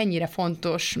 hogy mennyire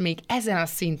fontos még ezen a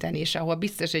szinten is, ahol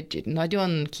biztos egy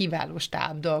nagyon kiváló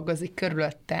stáb dolgozik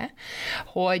körülötte,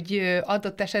 hogy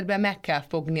adott esetben meg kell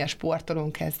fogni a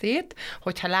sportolónk kezét,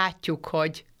 hogyha látjuk,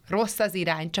 hogy rossz az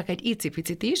irány, csak egy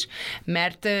icipicit is,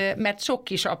 mert sok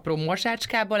kis apró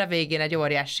morzsácskából a végén egy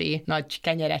óriási nagy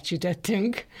kenyeret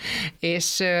sütöttünk,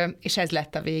 és ez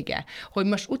lett a vége. Hogy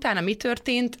most utána mi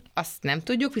történt, azt nem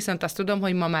tudjuk, viszont azt tudom,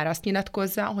 hogy ma már azt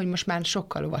nyilatkozza, hogy most már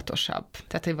sokkal óvatosabb.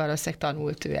 Tehát, hogy valószínűleg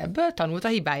tanult ő ebből, tanult a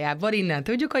hibájából, innen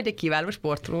tudjuk, hogy egy kiváló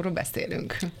sportolóról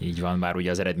beszélünk. Így van, bár ugye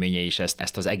az eredményei is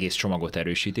ezt az egész csomagot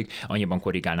erősítik. Annyiban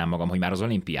korrigálnám magam, hogy már az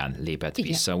olimpián lépett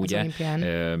igen, vissza, ugye? Olimpián,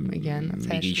 igen.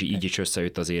 Így is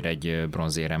összejött azért egy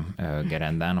bronzérem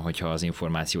gerendán, hogyha az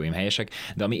információim helyesek.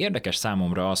 De ami érdekes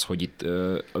számomra az, hogy itt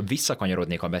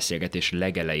visszakanyarodnék a beszélgetés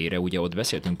legelejére, ugye ott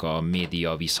beszéltünk a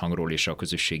média visszhangról és a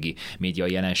közösségi média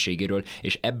jelenségéről,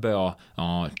 és ebbe a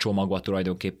csomagba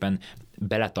tulajdonképpen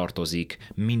beletartozik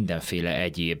mindenféle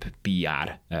egyéb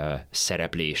PR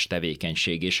szereplés,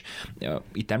 tevékenység, és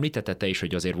itt említette te is,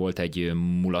 hogy azért volt egy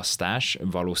mulasztás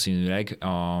valószínűleg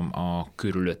a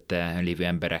körülötte lévő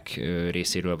emberek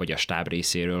részéről, vagy a stáb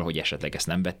részéről, hogy esetleg ezt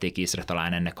nem vették észre,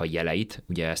 talán ennek a jeleit,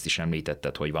 ugye ezt is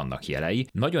említetted, hogy vannak jelei.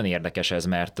 Nagyon érdekes ez,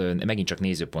 mert megint csak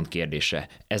nézőpont kérdése.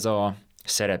 Ez a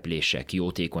szereplések,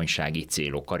 jótékonysági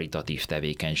célok, karitatív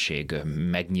tevékenység,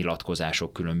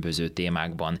 megnyilatkozások különböző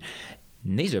témákban,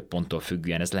 nézőponttól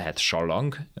függően ez lehet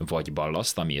sallang, vagy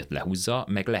ballaszt, ami őt lehúzza,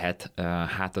 meg lehet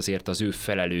hát azért az ő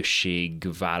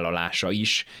felelősségvállalása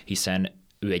is, hiszen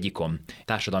ő egy ikon.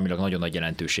 Társadalmilag nagyon nagy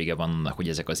jelentősége van annak, hogy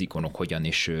ezek az ikonok hogyan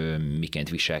és miként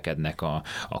viselkednek a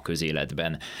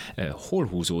közéletben. Hol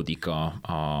húzódik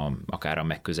akár a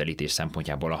megközelítés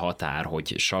szempontjából a határ,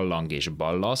 hogy sallang és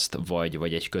ballaszt,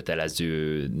 vagy egy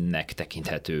kötelezőnek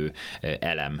tekinthető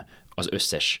elem az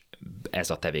összes ez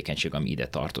a tevékenység, ami ide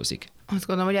tartozik? Azt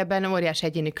gondolom, hogy ebben óriási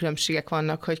egyéni különbségek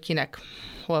vannak, hogy kinek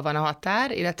hol van a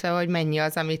határ, illetve hogy mennyi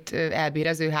az, amit elbír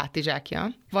az ő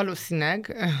hátizsákja.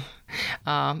 Valószínűleg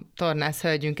a tornász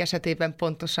hölgyünk esetében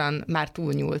pontosan már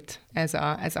túlnyúlt ez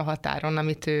a határon,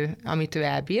 amit ő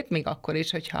elbírt, még akkor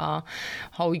is, hogyha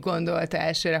úgy gondolta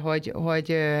elsőre,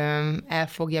 hogy el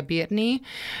fogja bírni.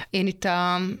 Én itt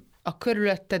a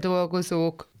körülötte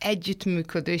dolgozók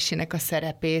együttműködésének a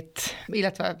szerepét,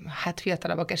 illetve hát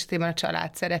fiatalabbak esetében a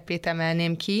család szerepét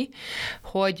emelném ki,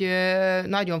 hogy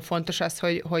nagyon fontos az,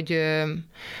 hogy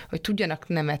tudjanak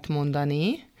nemet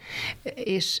mondani,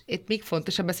 és itt még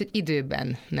fontosabb az, hogy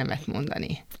időben nemet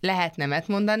mondani. Lehet nemet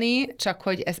mondani, csak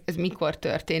hogy ez mikor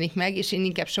történik meg, és én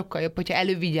inkább sokkal jobb, hogyha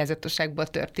elővigyázatosságból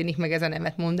történik meg ez a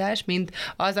nemetmondás, mint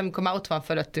az, amikor már ott van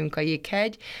fölöttünk a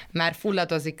jéghegy, már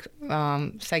fulladozik a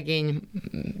szegény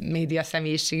média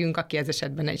személyiségünk, aki ez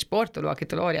esetben egy sportoló,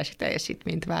 akitől óriási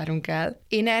teljesítményt várunk el.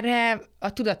 Én erre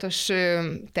a tudatos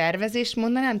tervezést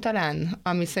mondanám talán,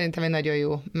 ami szerintem egy nagyon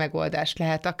jó megoldás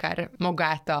lehet, akár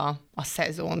magát a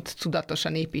szezont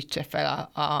tudatosan építse fel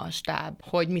a stáb,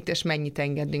 hogy mit és mennyit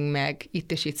engedünk meg,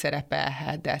 itt és itt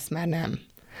szerepelhet, de ezt már nem.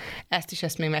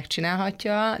 Ezt még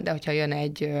megcsinálhatja, de hogyha jön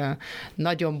egy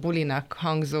nagyon bulinak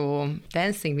hangzó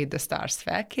Dancing with the Stars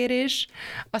felkérés,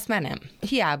 azt már nem.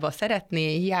 Hiába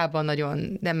szeretné, hiába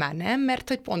nagyon, de már nem, mert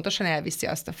hogy pontosan elviszi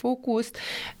azt a fókuszt,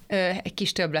 egy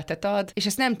kis többletet ad, és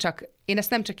én ezt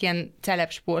nem csak ilyen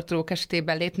celeb sportolók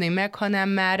esetében lépném meg, hanem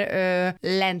már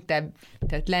lentebb,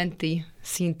 tehát lenti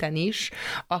szinten is,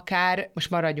 akár most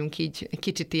maradjunk így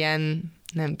kicsit ilyen,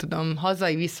 nem tudom,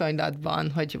 hazai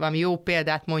viszonylatban, hogy valami jó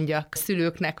példát mondjak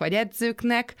szülőknek vagy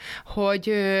edzőknek,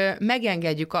 hogy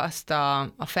megengedjük azt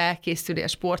a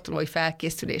felkészülés, sportolói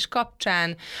felkészülés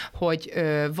kapcsán, hogy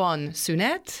van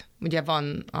szünet, ugye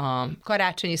van a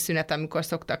karácsonyi szünet, amikor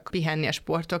szoktak pihenni a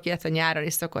sportok, illetve nyáron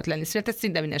is szokott lenni szünet, ez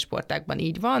szinte minden sportágban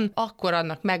így van. Akkor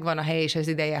annak megvan a helye és az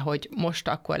ideje, hogy most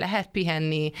akkor lehet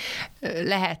pihenni,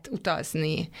 lehet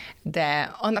utazni,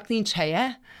 de annak nincs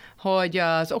helye, hogy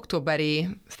az októberi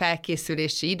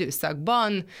felkészülési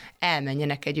időszakban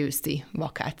elmenjenek egy őszi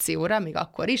vakációra, még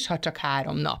akkor is, ha csak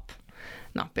 3 nap.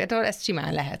 Na, például ez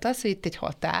simán lehet az, hogy itt egy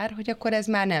határ, hogy akkor ez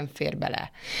már nem fér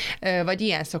bele. Vagy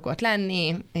ilyen szokott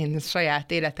lenni, én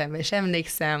saját életemben is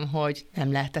emlékszem, hogy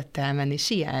nem lehetett elmenni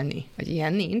síelni, vagy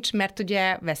ilyen nincs, mert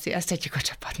ugye veszélyeztetjük a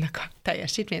csapatnak a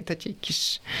teljesítményt, hogy egy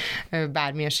kis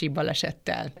bármilyen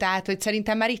síbalesettel. Tehát, hogy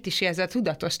szerintem már itt is ez a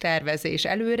tudatos tervezés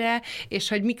előre, és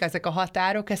hogy mik ezek a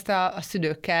határok, ezt a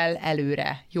szülőkkel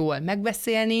előre jól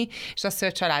megbeszélni, és azt, hogy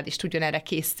a család is tudjon erre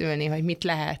készülni, hogy mit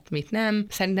lehet, mit nem.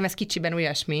 Szerintem ez kicsiben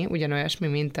ugyanolyasmi,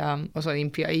 mint az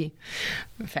olimpiai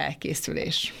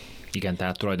felkészülés. Igen,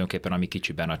 tehát tulajdonképpen ami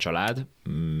kicsiben a család,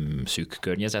 szűk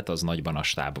környezet, az nagyban a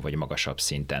stáb, vagy magasabb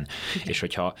szinten. Igen. És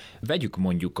hogyha vegyük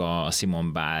mondjuk a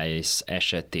Simone Biles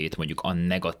esetét, mondjuk a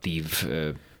negatív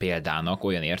példának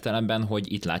olyan értelemben,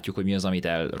 hogy itt látjuk, hogy mi az, amit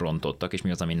elrontottak, és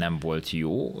mi az, ami nem volt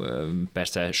jó.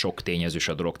 Persze sok tényezős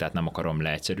a dolog, tehát nem akarom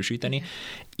leegyszerűsíteni.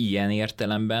 Ilyen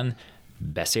értelemben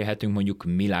beszélhetünk mondjuk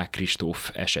Milák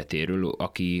Kristóf esetéről,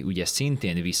 aki ugye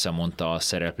szintén visszamondta a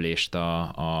szereplést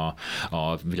a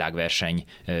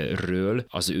világversenyről.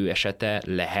 Az ő esete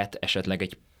lehet esetleg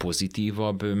egy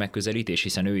pozitívabb megközelítés,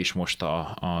 hiszen ő is most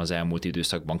az elmúlt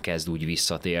időszakban kezd úgy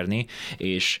visszatérni,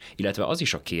 és illetve az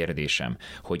is a kérdésem,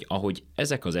 hogy ahogy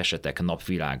ezek az esetek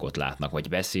napvilágot látnak, vagy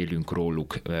beszélünk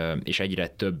róluk, és egyre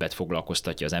többet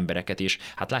foglalkoztatja az embereket, és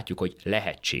hát látjuk, hogy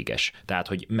lehetséges, tehát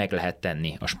hogy meg lehet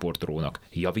tenni a sportolónak.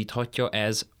 Javíthatja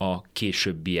ez a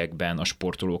későbbiekben a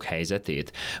sportolók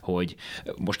helyzetét, hogy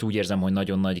most úgy érzem, hogy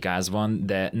nagyon nagy gáz van,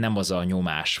 de nem az a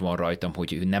nyomás van rajtam,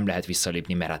 hogy nem lehet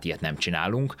visszalépni, mert hát ilyet nem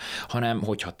csinálunk, vagyunk, hanem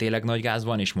hogyha tényleg nagy gáz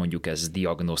van, és mondjuk ez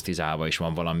diagnosztizálva is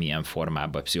van valamilyen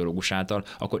formában a pszichológus által,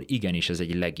 akkor igenis ez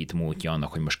egy legit módja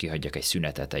annak, hogy most kihagyjak egy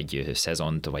szünetet, egy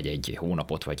szezont, vagy egy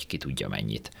hónapot, vagy ki tudja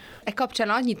mennyit. Kapcsán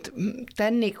annyit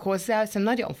tennék hozzá, hogy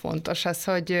nagyon fontos az,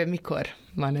 hogy mikor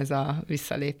van ez a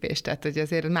visszalépés. Tehát, hogy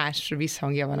azért más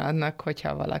visszhangja van annak,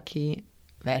 hogyha valaki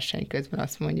verseny közben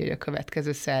azt mondja, hogy a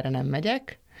következő szerre nem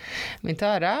megyek, mint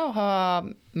arra, ha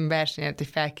versenyért egy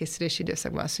felkészülési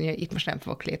időszakban azt mondja, hogy itt most nem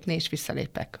fogok lépni, és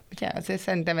visszalépek. Ugye, azért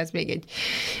szerintem ez még egy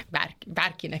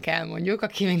bárkinek elmondjuk,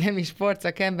 aki még nem is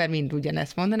sportszakember, mind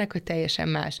ugyanezt mondanak, hogy teljesen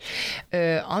más.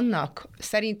 Annak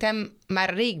szerintem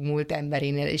már régmúlt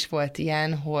emberénél is volt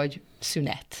ilyen, hogy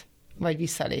szünet, vagy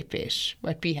visszalépés,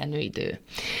 vagy pihenőidő.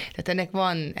 Tehát ennek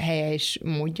van helye és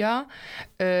módja.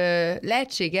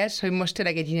 Lehetséges, hogy most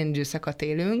tényleg egy ilyen időszakot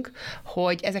élünk,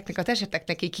 hogy ezeknek az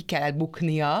eseteknek ki kellett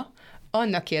buknia,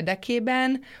 annak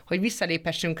érdekében, hogy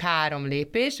visszaléphessünk 3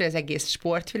 lépést, az egész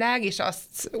sportvilág, és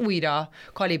azt újra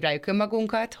kalibráljuk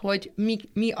önmagunkat, hogy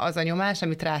mi az a nyomás,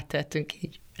 amit rátettünk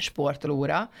egy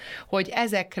sportolóra, hogy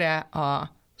ezekre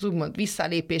az úgymond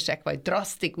visszalépések, vagy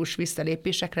drasztikus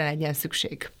visszalépésekre legyen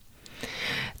szükség.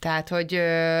 Tehát, hogy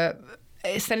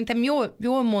szerintem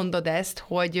jól mondod ezt,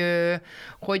 hogy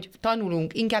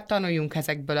inkább tanuljunk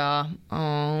ezekből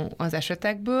az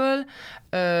esetekből,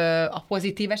 a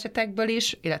pozitív esetekből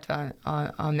is, illetve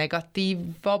a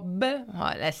negatívabb,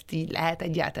 ha ezt így lehet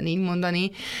egyáltalán így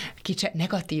mondani,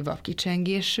 negatívabb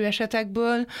kicsengésű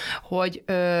esetekből, hogy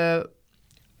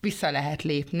vissza lehet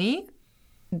lépni,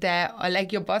 de a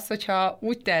legjobb az, hogyha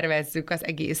úgy tervezzük az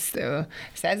egész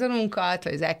szezonunkat,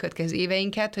 vagy az elkövetkező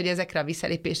éveinket, hogy ezekre a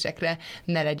visszalépésekre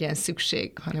ne legyen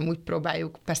szükség, hanem úgy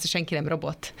próbáljuk, persze senki nem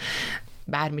robot,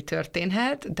 bármi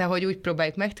történhet, de hogy úgy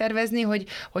próbáljuk megtervezni,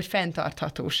 hogy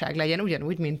fenntarthatóság legyen,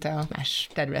 ugyanúgy, mint a más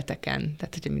területeken,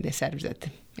 tehát hogy minden szervezet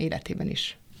életében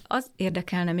is. Az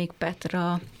érdekelne még,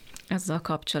 Petra, azzal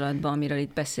kapcsolatban, amiről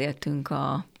itt beszéltünk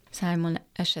a Simon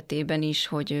esetében is,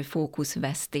 hogy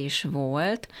fókuszvesztés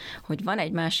volt, hogy van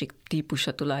egy másik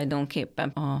típusa tulajdonképpen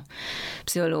a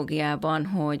pszichológiában,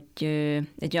 hogy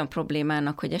egy olyan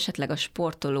problémának, hogy esetleg a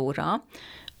sportolóra,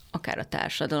 akár a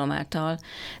társadalom által,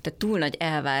 tehát túl nagy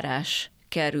elvárás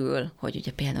kerül, hogy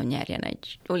ugye például nyerjen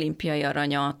egy olimpiai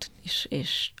aranyat,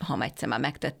 és ha egyszer már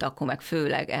megtette, akkor meg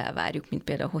főleg elvárjuk, mint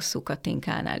például Hosszú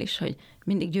Katinkánál is, hogy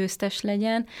mindig győztes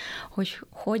legyen,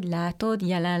 hogy látod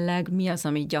jelenleg, mi az,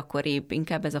 ami gyakoribb,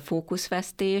 inkább ez a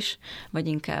fókuszvesztés, vagy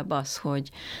inkább az, hogy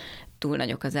túl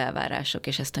nagyok az elvárások,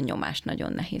 és ezt a nyomást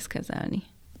nagyon nehéz kezelni?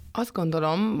 Azt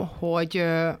gondolom, hogy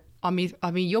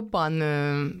ami jobban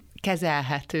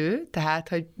kezelhető, tehát,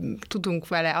 hogy tudunk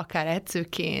vele akár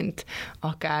edzőként,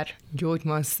 akár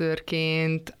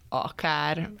gyógymanszőrként,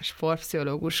 akár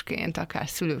sportpszichológusként, akár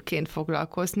szülőként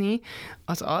foglalkozni,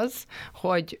 az,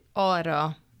 hogy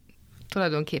arra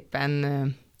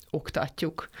tulajdonképpen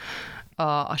oktatjuk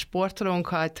a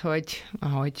sportolónkat, hogy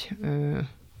ahogy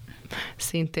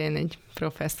szintén egy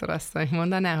professzor asszony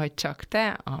mondaná, hogy csak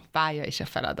te, a pálya és a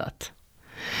feladat.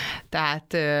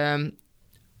 Tehát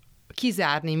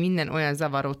kizárni minden olyan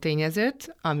zavaró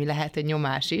tényezőt, ami lehet egy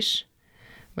nyomás is,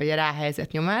 vagy a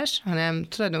ráhelyezett nyomás, hanem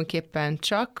tulajdonképpen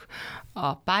csak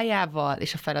a pályával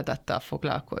és a feladattal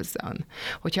foglalkozzon.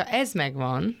 Hogyha ez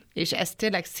megvan, és ezt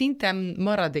tényleg szinte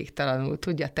maradéktalanul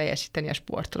tudja teljesíteni a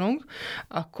sportolónk,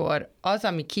 akkor az,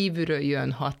 ami kívülről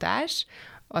jön hatás,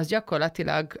 az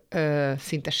gyakorlatilag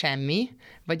szinte semmi,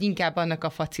 vagy inkább annak a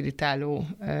facilitáló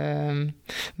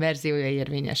verziója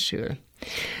érvényesül.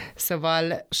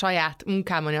 Szóval saját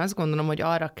munkámon azt gondolom, hogy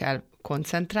arra kell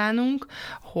koncentrálnunk,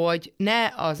 hogy ne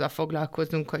azzal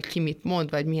foglalkozzunk, hogy ki mit mond,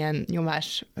 vagy milyen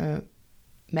nyomás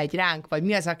megy ránk, vagy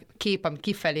mi az a kép, ami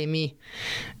kifelé mi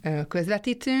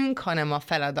közvetítünk, hanem a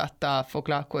feladattal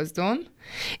foglalkozzon.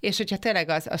 És hogyha tényleg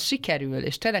az sikerül,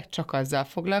 és tényleg csak azzal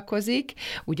foglalkozik,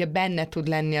 ugye benne tud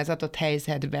lenni az adott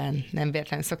helyzetben. Nem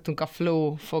véletlenül szoktunk a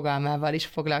flow fogalmával is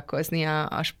foglalkozni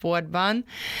a sportban,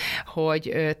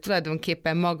 hogy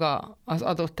tulajdonképpen maga az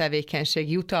adott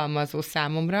tevékenység jutalmazó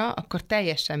számomra, akkor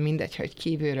teljesen mindegy, hogy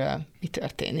kívülről mi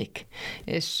történik,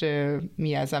 és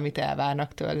mi az, amit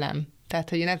elvárnak tőlem. Tehát,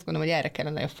 hogy én azt gondolom, hogy erre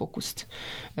kellene a fókuszt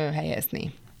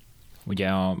helyezni. Ugye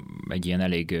egy ilyen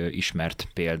elég ismert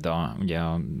példa, ugye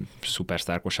a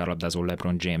szupersztár kosárlabdázó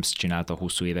LeBron James csinálta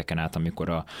hosszú éveken át,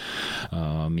 amikor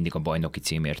mindig a bajnoki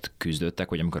címért küzdöttek,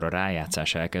 hogy amikor a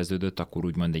rájátszás elkezdődött, akkor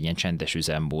úgymond egy ilyen csendes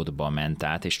üzemmódba ment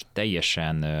át, és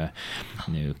teljesen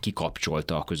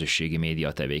kikapcsolta a közösségi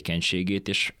média tevékenységét,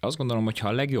 és azt gondolom, hogy ha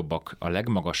a legjobbak a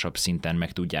legmagasabb szinten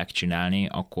meg tudják csinálni,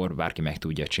 akkor bárki meg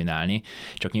tudja csinálni,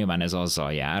 csak nyilván ez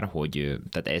azzal jár, hogy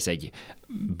tehát ez egy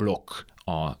blokk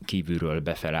a kívülről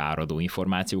befele áradó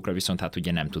információkra, viszont hát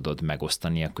ugye nem tudod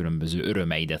megosztani a különböző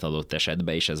örömeidet adott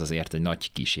esetben, és ez azért egy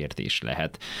nagy kísértés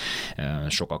lehet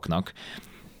sokaknak.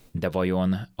 De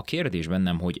vajon a kérdés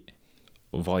bennem, hogy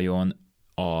vajon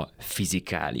a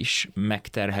fizikális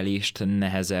megterhelést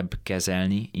nehezebb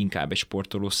kezelni inkább egy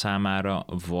sportoló számára,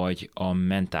 vagy a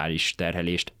mentális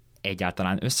terhelést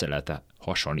egyáltalán össze lehet-e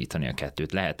hasonlítani a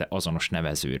kettőt? Lehet-e azonos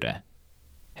nevezőre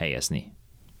helyezni?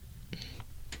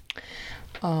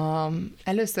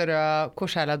 Először a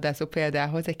kosárlabdázó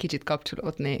példához egy kicsit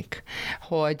kapcsolódnék,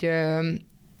 hogy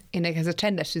én ez a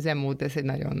csendes üzemmód, ez egy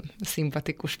nagyon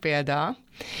szimpatikus példa,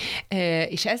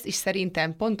 és ez is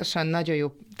szerintem pontosan nagyon jó,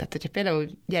 tehát hogyha például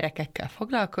gyerekekkel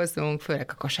foglalkozunk, főleg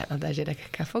a kosárlabdás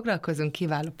gyerekekkel foglalkozunk,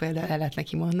 kiváló például el lehet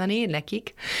neki mondani,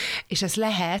 nekik, és ez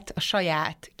lehet a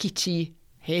saját kicsi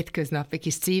hétköznapi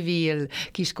kis civil,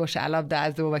 kis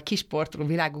kosárlabdázó, vagy kis sportoló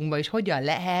világunkban is hogyan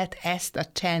lehet ezt a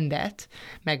csendet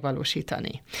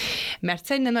megvalósítani. Mert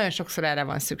szerintem nagyon sokszor erre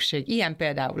van szükség. Ilyen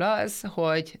például az,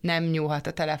 hogy nem nyúlhat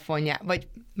a telefonjá, vagy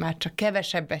már csak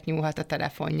kevesebbet nyúlhat a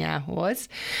telefonjához,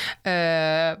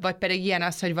 vagy pedig ilyen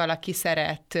az, hogy valaki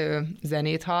szeret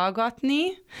zenét hallgatni,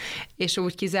 és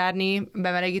úgy kizárni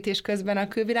bemelegítés közben a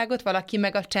külvilágot, valaki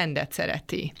meg a csendet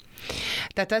szereti.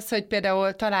 Tehát az, hogy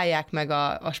például találják meg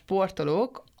a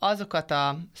sportolók azokat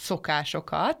a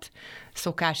szokásokat,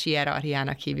 szokási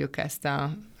hierarchiának hívjuk ezt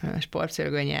a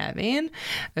sportpszichológia nyelvén,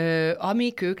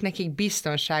 amik ők nekik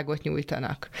biztonságot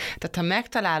nyújtanak. Tehát ha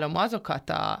megtalálom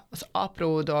azokat az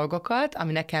apró dolgokat,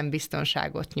 ami nekem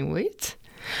biztonságot nyújt,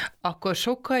 akkor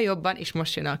sokkal jobban, és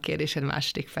most jön a kérdésed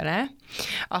második fele,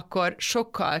 akkor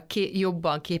sokkal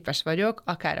jobban képes vagyok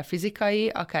akár a fizikai,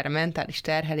 akár a mentális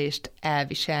terhelést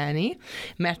elviselni,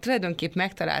 mert tulajdonképp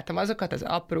megtaláltam azokat az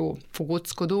apró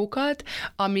fogóckodókat,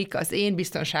 amik az én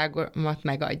biztonságomat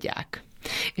megadják.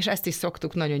 És ezt is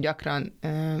szoktuk nagyon gyakran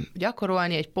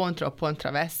gyakorolni, egy pontról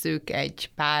pontra vesszük egy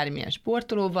bármilyen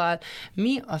sportolóval,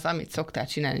 mi az, amit szoktál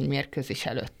csinálni egy mérkőzés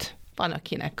előtt. Van,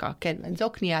 akinek a kedvenc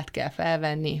zokniát kell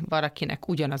felvenni, valakinek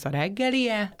ugyanaz a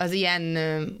reggelie. Az ilyen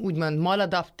úgymond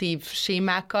maladaptív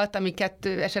sémákat, amiket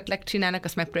esetleg csinálnak,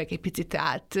 azt megpróbálják egy picit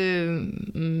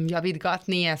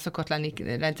átjavítgatni. Ilyen szokott lenni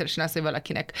rendszeresen az, hogy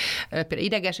valakinek például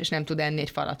ideges, és nem tud enni egy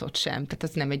falatot sem. Tehát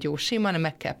ez nem egy jó séma, hanem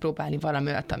meg kell próbálni valami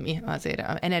olyat, ami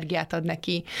azért energiát ad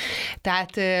neki.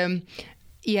 Tehát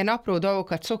ilyen apró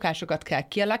dolgokat, szokásokat kell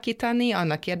kialakítani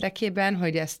annak érdekében,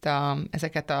 hogy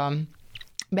ezeket a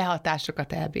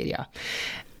behatásokat elbírja.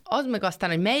 Az meg aztán,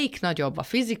 hogy melyik nagyobb, a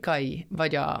fizikai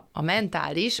vagy a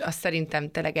mentális, azt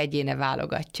szerintem tényleg egyéne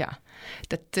válogatja.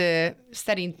 Tehát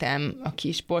szerintem,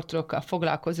 aki sportolókkal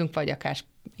foglalkozunk, vagy akár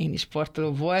én is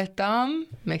sportoló voltam,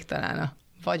 még talán a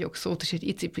vagyok szót is egy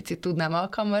icipicit tudnám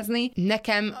alkalmazni.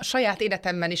 Nekem a saját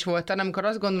életemben is voltam, amikor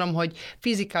azt gondolom, hogy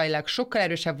fizikailag sokkal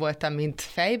erősebb voltam, mint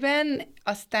fejben,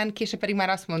 aztán később pedig már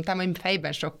azt mondtam, hogy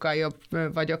fejben sokkal jobb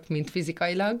vagyok, mint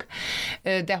fizikailag,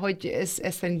 de hogy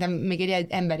ez szerintem még egy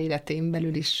ember életén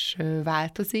belül is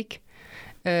változik.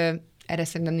 Erre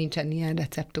szerintem nincsen ilyen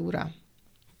receptúra.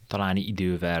 Talán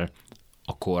idővel,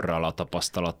 a korral, a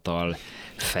tapasztalattal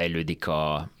fejlődik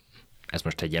ez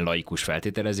most egy ilyen laikus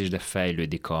feltételezés, de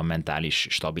fejlődik a mentális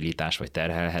stabilitás vagy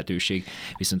terhelhetőség,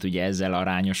 viszont ugye ezzel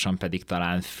arányosan pedig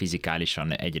talán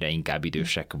fizikálisan egyre inkább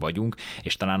idősek vagyunk,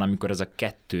 és talán amikor ez a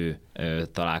kettő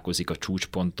találkozik a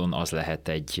csúcsponton, az lehet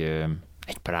egy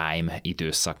prime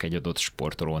időszak egy adott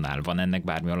sportolónál. Van ennek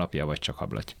bármi alapja, vagy csak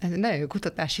hablaty? Ez egy nagyon jó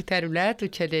kutatási terület,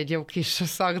 úgyhogy egy jó kis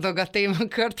szakdolga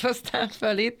témakört hoztál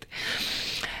fel itt.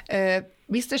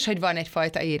 Biztos, hogy van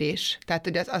egyfajta érés. Tehát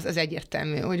hogy az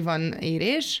egyértelmű, hogy van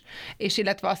érés, és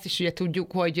illetve azt is ugye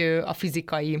tudjuk, hogy a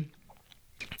fizikai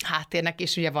háttérnek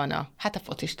is ugye van a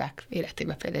focisták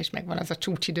életében például is megvan az a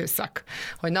csúcsidőszak,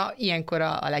 hogy na, ilyenkor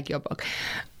a legjobbak.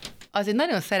 Az egy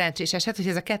nagyon szerencsés eset, hogy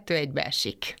ez a kettő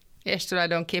egybeesik. És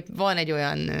tulajdonképp van egy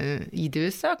olyan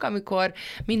időszak, amikor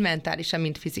mind mentálisan,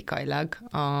 mind fizikailag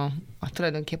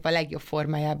tulajdonképp a legjobb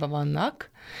formájában vannak,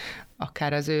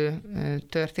 akár az ő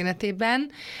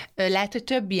történetében. Lehet, hogy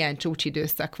több ilyen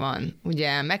csúcsidőszak van,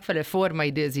 ugye megfelelő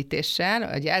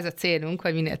formaidőzítéssel, ugye ez a célunk,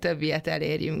 hogy minél több ilyet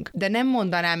elérjünk. De nem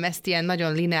mondanám ezt ilyen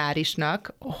nagyon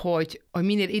lineárisnak, hogy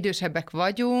minél idősebbek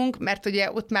vagyunk, mert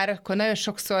ugye ott már akkor nagyon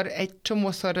sokszor, egy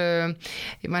csomószor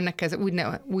vannak ez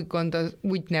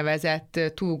úgynevezett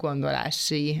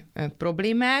túlgondolási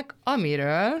problémák,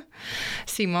 amiről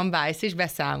Simone Biles is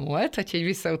beszámolt, hogy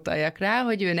visszautaljak rá,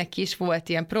 hogy őnek is volt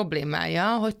ilyen probléma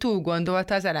problémája, hogy túl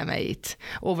gondolta az elemeit.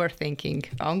 Overthinking.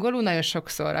 Angolul nagyon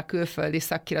sokszor a külföldi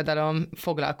szakirodalom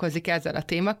foglalkozik ezzel a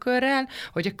témakörrel,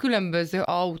 hogy a különböző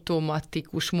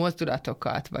automatikus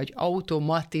mozdulatokat, vagy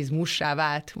automatizmussá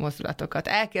vált mozdulatokat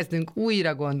elkezdünk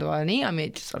újra gondolni, ami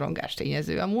egy szorongás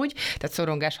tényező amúgy, tehát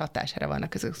szorongás hatására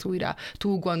vannak ezek az újra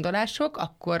túlgondolások,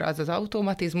 akkor az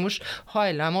automatizmus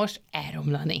hajlamos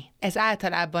elromlani. Ez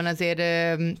általában azért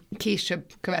később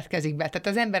következik be. Tehát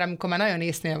az ember, amikor már nagyon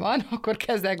észnél van, akkor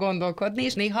kezd el gondolkodni,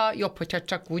 és néha jobb, hogyha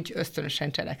csak úgy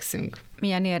ösztönösen cselekszünk.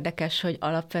 Milyen érdekes, hogy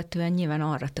alapvetően nyilván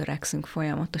arra törekszünk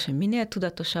folyamatosan, hogy minél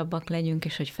tudatosabbak legyünk,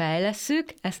 és hogy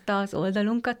fejlesszük ezt az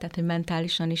oldalunkat, tehát hogy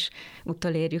mentálisan is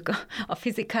utolérjük a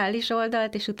fizikális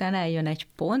oldalt, és utána eljön egy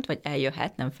pont, vagy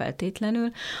eljöhet, nem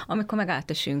feltétlenül, amikor meg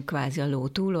átesünk kvázi a ló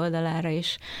túloldalára,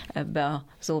 és ebbe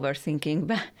az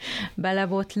overthinkingbe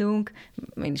belebotlunk.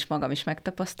 Én is magam is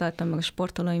megtapasztaltam, meg a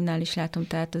sportolóimnál is látom,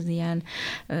 tehát az ilyen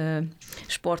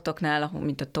sportoknál,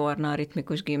 mint a torna, a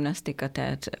ritmikus gimnasztika,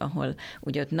 tehát ahol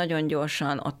ugye ott nagyon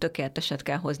gyorsan a tökéleteset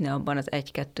kell hozni abban az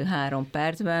 1-2-3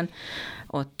 percben,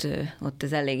 ott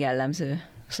ez elég jellemző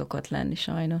szokott lenni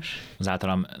sajnos. Az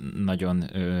általam nagyon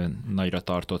nagyra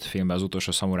tartott filmben, az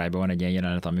utolsó szamurájban van egy ilyen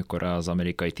jelenet, amikor az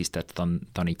amerikai tisztet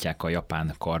tanítják a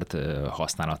japán kard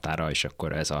használatára, és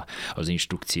akkor ez az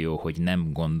instrukció, hogy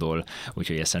nem gondol,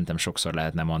 úgyhogy ezt szerintem sokszor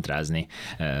lehetne mantrázni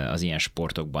az ilyen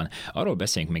sportokban. Arról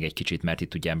beszéljünk még egy kicsit, mert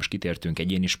itt ugye most kitértünk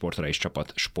egyéni sportra és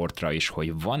csapatsportra is,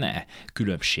 hogy van-e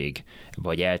különbség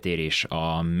vagy eltérés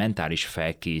a mentális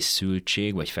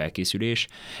felkészültség vagy felkészülés,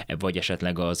 vagy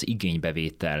esetleg az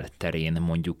igénybevétel terén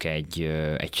mondjuk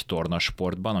egy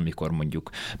tornasportban, amikor mondjuk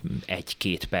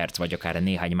 1-2 perc, vagy akár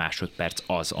néhány másodperc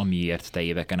az, amiért te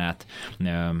éveken át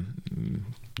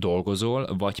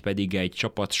dolgozol, vagy pedig egy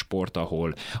csapatsport,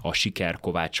 ahol a siker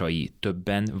kovácsai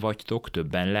többen vagytok,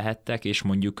 többen lehettek, és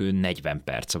mondjuk 40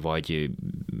 perc, vagy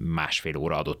másfél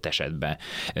óra adott esetben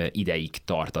ideig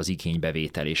tart az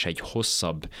igénybevétel, és egy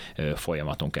hosszabb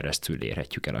folyamaton keresztül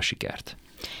érhetjük el a sikert.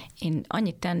 Én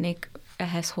annyit tennék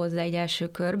ehhez hozzá egy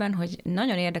első körben, hogy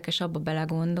nagyon érdekes abba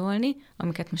belegondolni,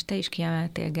 amiket most te is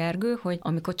kiemeltél, Gergő, hogy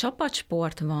amikor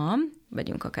csapatsport van,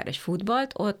 vegyünk akár egy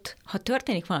futballt, ott, ha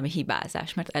történik valami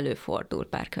hibázás, mert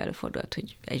bárki előfordult,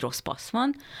 hogy egy rossz passz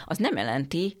van, az nem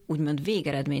jelenti, úgymond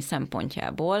végeredmény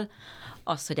szempontjából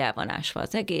azt, hogy el van ásva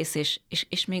az egész,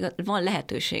 és még van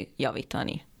lehetőség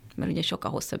javítani, mert ugye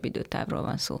sokkal hosszabb időtávról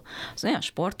van szó. Az olyan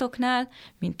sportoknál,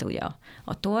 mint ugye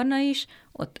a torna is,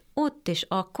 ott és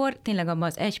akkor tényleg abban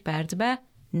az 1 percben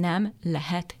nem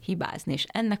lehet hibázni, és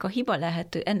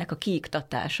ennek a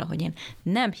kiiktatása, hogy én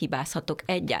nem hibázhatok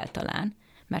egyáltalán,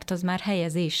 mert az már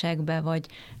helyezésekbe, vagy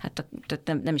hát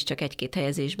nem is csak 1-2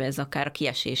 helyezésbe, ez akár a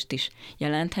kiesést is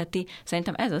jelentheti.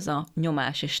 Szerintem ez az a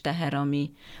nyomás és teher,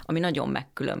 ami nagyon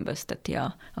megkülönbözteti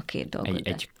a két dolgot.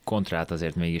 Egy kontrát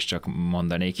azért mégiscsak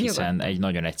mondanék, hiszen egy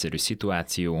nagyon egyszerű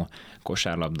szituáció,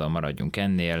 kosárlabda, maradjunk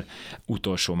ennél,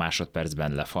 utolsó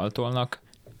másodpercben lefaltolnak,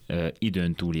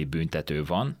 időn túli büntető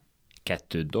van,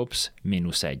 2 dobsz,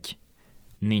 -1.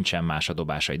 Nincsen más a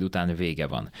dobásaid után, vége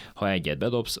van. Ha 1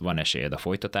 bedobsz, van esélyed a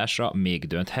folytatásra, még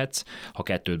dönthetsz, ha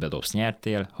 2 bedobsz,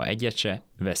 nyertél, ha 1 se,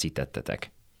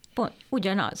 veszítettetek. Pont,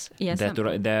 ugyanaz.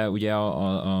 De ugye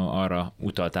arra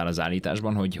utaltál az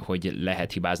állításban, hogy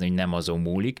lehet hibázni, hogy nem azon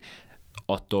múlik,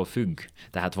 attól függ.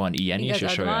 Tehát van ilyen igazad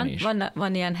is, és olyan is.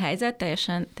 Van ilyen helyzet,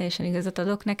 teljesen igazat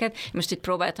adok neked. Most itt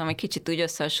próbáltam egy kicsit úgy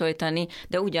összehasonlítani,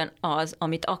 de ugyanaz,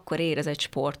 amit akkor érez egy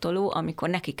sportoló, amikor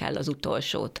neki kell az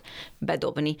utolsót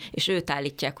bedobni, és őt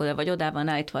állítják oda, vagy oda van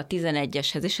állítva a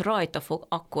 11-eshez, és rajta fog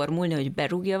akkor múlni, hogy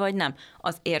berúgja, vagy nem.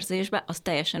 Az érzésbe az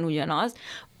teljesen ugyanaz.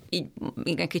 Így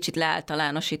igen, kicsit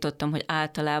leáltalánosítottam, hogy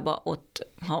általában ott,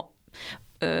 ha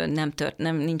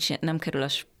nem kerül a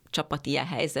csapat ilyen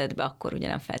helyzetbe, akkor ugye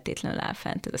nem feltétlenül áll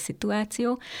fent ez a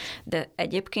szituáció, de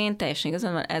egyébként teljesen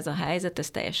igazán van ez a helyzet, ez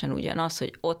teljesen ugyanaz,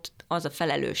 hogy ott az a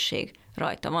felelősség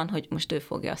rajta van, hogy most ő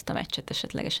fogja azt a meccset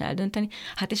esetlegesen eldönteni,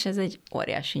 hát és ez egy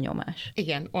óriási nyomás.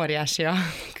 Igen, óriási a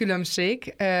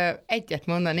különbség. Egyet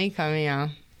mondanék, ami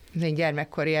az én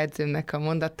gyermekkori edzőmnek a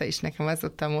mondata is, nekem az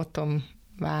ott a mottom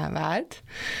vált.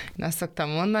 Én azt szoktam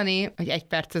mondani, hogy 1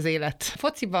 perc az élet.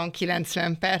 Fociban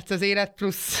 90 perc az élet,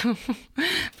 plusz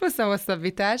a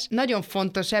hosszabbítás. Nagyon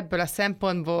fontos ebből a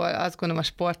szempontból azt gondolom a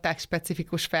sportág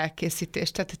specifikus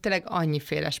felkészítés. Tehát tényleg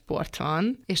annyiféle sport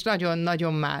van, és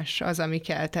nagyon-nagyon más az, ami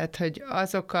kell. Tehát, hogy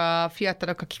azok a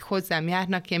fiatalok, akik hozzám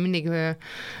járnak, én mindig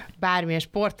bármilyen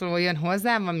sportoló jön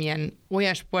hozzám,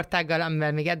 olyan sportággal,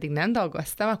 amivel még eddig nem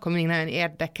dolgoztam, akkor még nagyon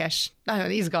érdekes,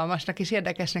 nagyon izgalmasnak és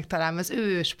érdekesnek találom az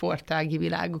ő sportági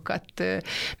világukat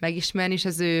megismerni, és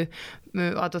az ő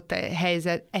adott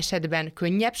helyzet esetben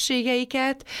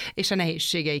könnyebbségeiket és a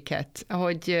nehézségeiket.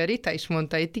 Ahogy Rita is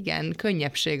mondta, itt igen,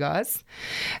 könnyebbség az.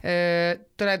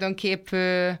 Tulajdonképp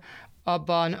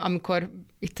abban, amikor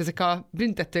itt ezek a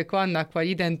büntetők vannak, vagy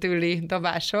identőli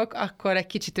dobások, akkor egy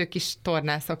kicsit ők is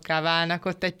tornászokká válnak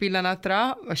ott egy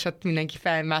pillanatra, és ott mindenki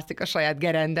felmászik a saját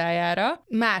gerendájára.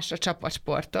 Más a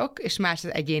csapatsportok, és más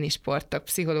az egyéni sportok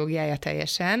pszichológiája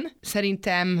teljesen.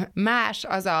 Szerintem más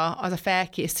az a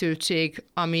felkészültség,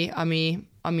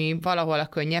 ami valahol a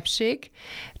könnyebbség.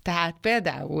 Tehát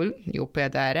például, jó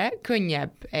példa erre,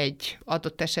 könnyebb egy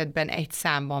adott esetben egy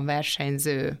számban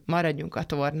versenyző, maradjunk a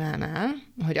tornánál,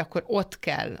 hogy akkor ott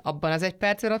kell abban az egy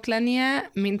percben ott lennie,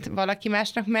 mint valaki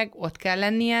másnak meg ott kell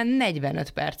lennie 45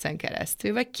 percen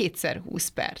keresztül, vagy 2x20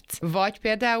 perc. Vagy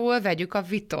például vegyük a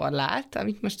vitorlát,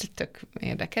 amit most itt tök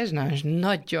érdekes,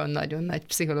 nagyon-nagyon nagy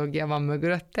pszichológia van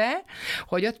mögötte,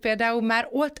 hogy ott például már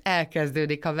ott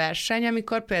elkezdődik a verseny,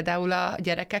 amikor például a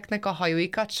gyerekeknek a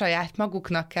hajóikat saját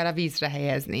maguknak kell a vízre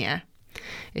helyeznie.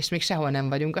 És még sehol nem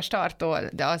vagyunk a starttól,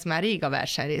 de az már rég a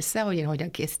verseny része, hogy én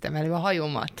hogyan készítem elő a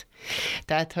hajómat.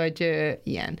 Tehát, hogy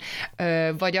ilyen.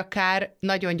 Vagy akár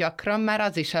nagyon gyakran már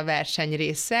az is a verseny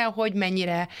része, hogy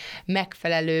mennyire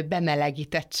megfelelő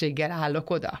bemelegítettséggel állok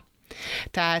oda.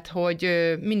 Tehát,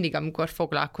 hogy mindig, amikor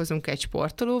foglalkozunk egy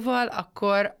sportolóval,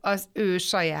 akkor az ő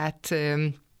saját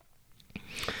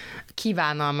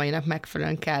kívánalmainak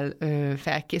megfelelően kell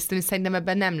felkészülni. Szerintem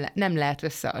ebben nem lehet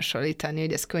összehasonlítani,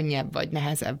 hogy ez könnyebb vagy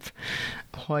nehezebb,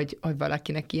 hogy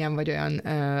valakinek ilyen vagy olyan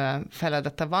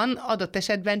feladata van. Adott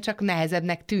esetben csak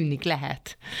nehezebbnek tűnik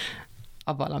lehet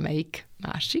a valamelyik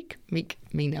másik,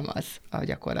 míg nem az a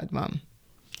gyakorlatban.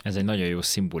 Ez egy nagyon jó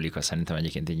szimbolika, szerintem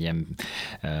egyébként egy ilyen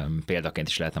példaként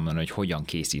is lehetne mondani, hogy hogyan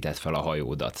készíted fel a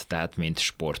hajódat, tehát mint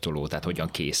sportoló, tehát hogyan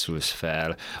készülsz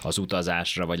fel az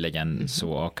utazásra, vagy legyen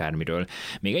szó akármiről.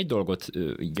 Még egy dolgot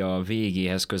így a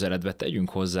végéhez közeledve tegyünk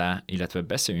hozzá, illetve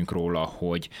beszéljünk róla,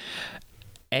 hogy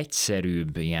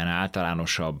egyszerűbb, ilyen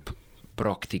általánosabb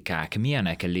praktikák,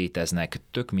 milyenek léteznek,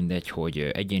 tök mindegy, hogy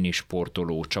egyéni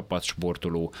sportoló,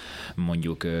 csapatsportoló,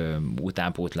 mondjuk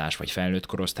utánpótlás vagy felnőtt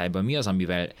korosztályban, mi az,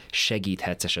 amivel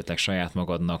segíthetsz esetleg saját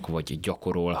magadnak, vagy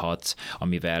gyakorolhatsz,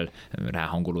 amivel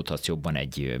ráhangolódhatsz jobban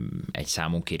egy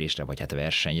számonkérésre, vagy hát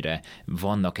versenyre.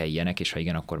 Vannak-e ilyenek, és ha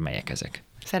igen, akkor melyek ezek?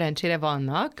 Szerencsére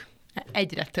vannak.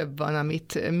 Egyre több van,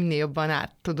 amit minél jobban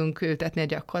át tudunk ültetni a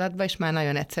gyakorlatba, és már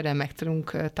nagyon egyszerűen meg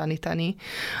tudunk tanítani.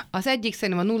 Az egyik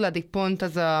szerintem a 0. pont,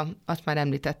 azt már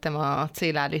említettem, a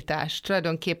célállítás.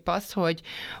 Tulajdonképp az,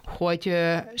 hogy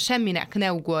semminek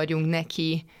ne ugorjunk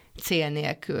neki cél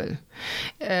nélkül.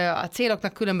 A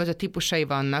céloknak különböző típusai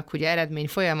vannak, ugye eredmény,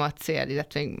 folyamat, cél,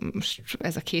 illetve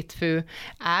ez a két fő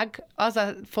ág. Az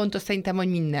a fontos szerintem, hogy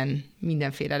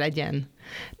mindenféle legyen.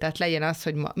 Tehát legyen az,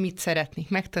 hogy mit szeretnék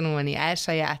megtanulni,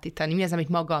 elsajátítani, mi az, amit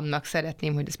magamnak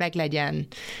szeretném, hogy ez meglegyen,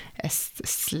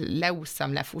 ezt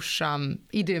leússzam, lefussam,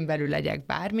 időn belül legyek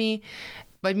bármi,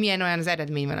 vagy milyen olyan az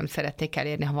eredmény van, amit szeretnék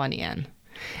elérni, ha van ilyen.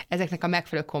 Ezeknek a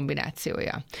megfelelő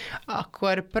kombinációja.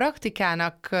 Akkor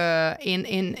praktikának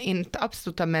én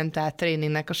abszolút a mentál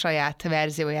tréningnek a saját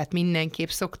verzióját mindenképp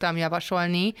szoktam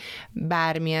javasolni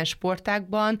bármilyen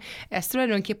sportágban. Ez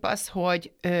tulajdonképp az,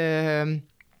 hogy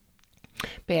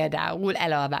például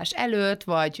elalvás előtt,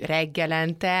 vagy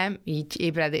reggelente, így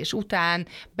ébredés után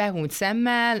behúnyt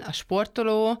szemmel a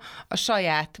sportoló a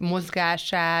saját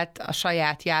mozgását, a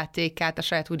saját játékát, a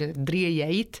saját úgynevezett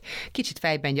drilljeit kicsit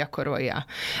fejben gyakorolja.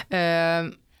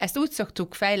 Ezt úgy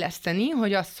szoktuk fejleszteni,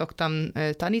 hogy azt szoktam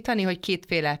tanítani, hogy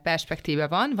kétféle perspektíve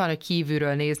van, hogy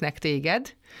kívülről néznek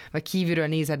téged, vagy kívülről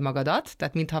nézed magadat,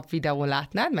 tehát mintha videón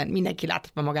látnád, mert mindenki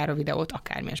láthat ma magáról videót,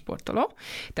 akármilyen sportoló,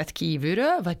 tehát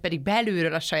kívülről, vagy pedig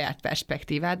belülről a saját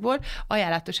perspektívádból.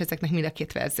 Ajánlatos ezeknek mind a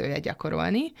két verzióját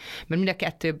gyakorolni, mert mind a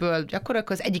kettőből gyakorol,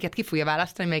 az egyiket ki fogja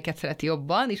választani, melyiket szereti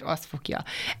jobban, és azt fogja.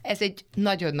 Ez egy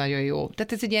nagyon-nagyon jó.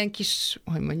 Tehát ez egy ilyen kis,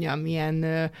 hogy mondjam, ilyen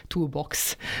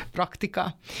toolbox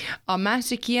praktika. A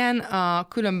másik ilyen a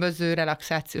különböző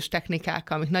relaxációs technikák,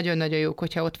 amik nagyon-nagyon jók,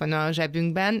 hogyha ott van a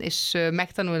zsebünkben, és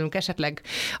megtanuljuk megtanulunk esetleg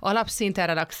alapszinten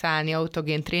relaxálni,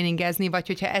 autogén tréningezni, vagy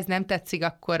hogyha ez nem tetszik,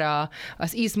 akkor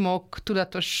az izmok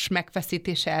tudatos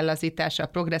megfeszítése, ellazítása, a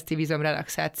progresszív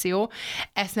izomrelaxáció,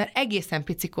 ezt már egészen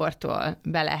picikortól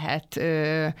be lehet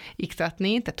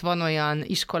iktatni, tehát van olyan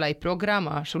iskolai program,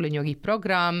 a sulinyogi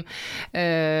program,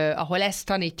 ahol ezt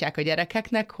tanítják a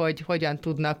gyerekeknek, hogy hogyan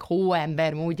tudnak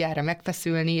hóember módjára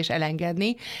megfeszülni és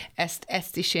elengedni.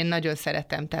 Ezt is én nagyon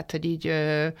szeretem, tehát hogy így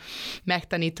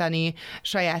megtanítani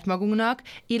saját magunknak,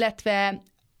 illetve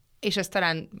és ez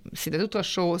talán szinte az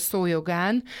utolsó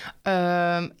szójogán,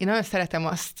 én nagyon szeretem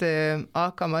azt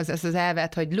alkalmazni, ezt az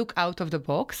elvet, hogy look out of the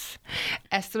box.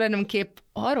 Ez tulajdonképp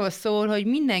arról szól, hogy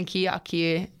mindenki,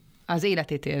 aki az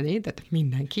életét élni, tehát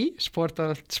mindenki,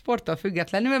 sporttól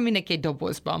függetlenül, mindenki egy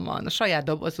dobozban van, a saját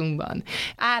dobozunkban.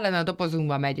 Állandóan a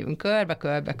dobozunkban megyünk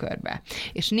körbe.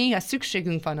 És néha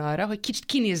szükségünk van arra, hogy kicsit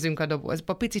kinézzünk a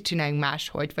dobozba, picit csináljunk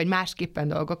máshogy, vagy másképpen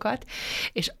dolgokat,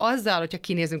 és azzal, hogyha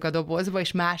kinézzünk a dobozba,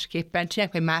 és másképpen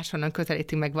csináljuk, vagy máshonnan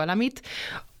közelítünk meg valamit,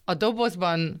 a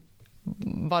dobozban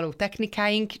való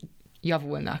technikáink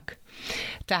javulnak.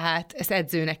 Tehát ez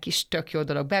edzőnek is tök jó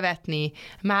dolog bevetni,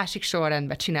 másik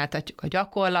sorrendben csináltatjuk a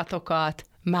gyakorlatokat,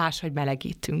 máshogy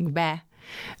melegítünk be,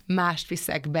 mást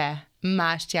viszek be,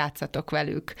 mást játszatok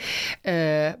velük,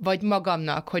 vagy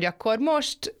magamnak, hogy akkor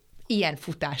most ilyen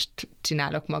futást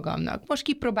csinálok magamnak. Most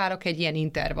kipróbálok egy ilyen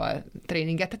intervall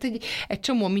tréninget. Tehát egy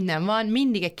csomó minden van,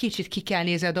 mindig egy kicsit ki kell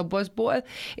nézni a dobozból,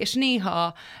 és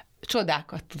néha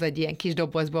csodákat tud egy ilyen kis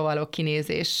dobozból való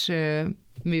kinézés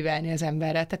művelni az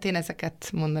emberre. Tehát én ezeket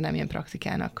mondanám ilyen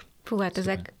praktikának. Hú, hát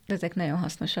ezek nagyon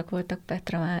hasznosak voltak,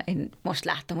 Petra. Én most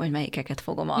látom, hogy melyikeket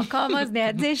fogom alkalmazni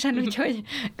edzésen, úgyhogy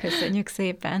köszönjük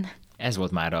szépen. Ez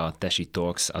volt már a tESI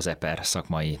Talks az EPER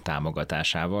szakmai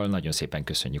támogatásával. Nagyon szépen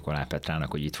köszönjük Oláh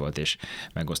Petrának, hogy itt volt és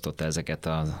megosztotta ezeket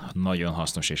a nagyon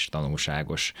hasznos és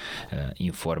tanulságos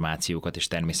információkat, és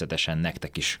természetesen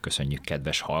nektek is köszönjük,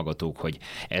 kedves hallgatók, hogy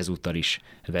ezúttal is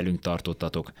velünk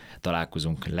tartottatok.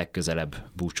 Találkozunk legközelebb,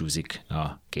 búcsúzik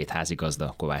a két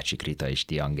házigazda, Kovácsik Rita és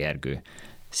Tian Gergő.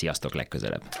 Sziasztok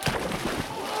legközelebb!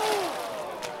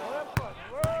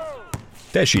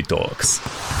 tESI Talks.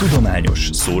 Tudományos,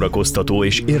 szórakoztató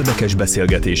és érdekes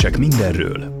beszélgetések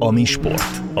mindenről, ami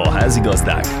sport. A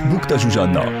házigazdák Bukta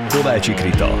Zsuzsanna, Kovácsik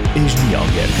Rita és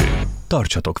Dian Gergő.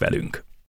 Tartsatok velünk!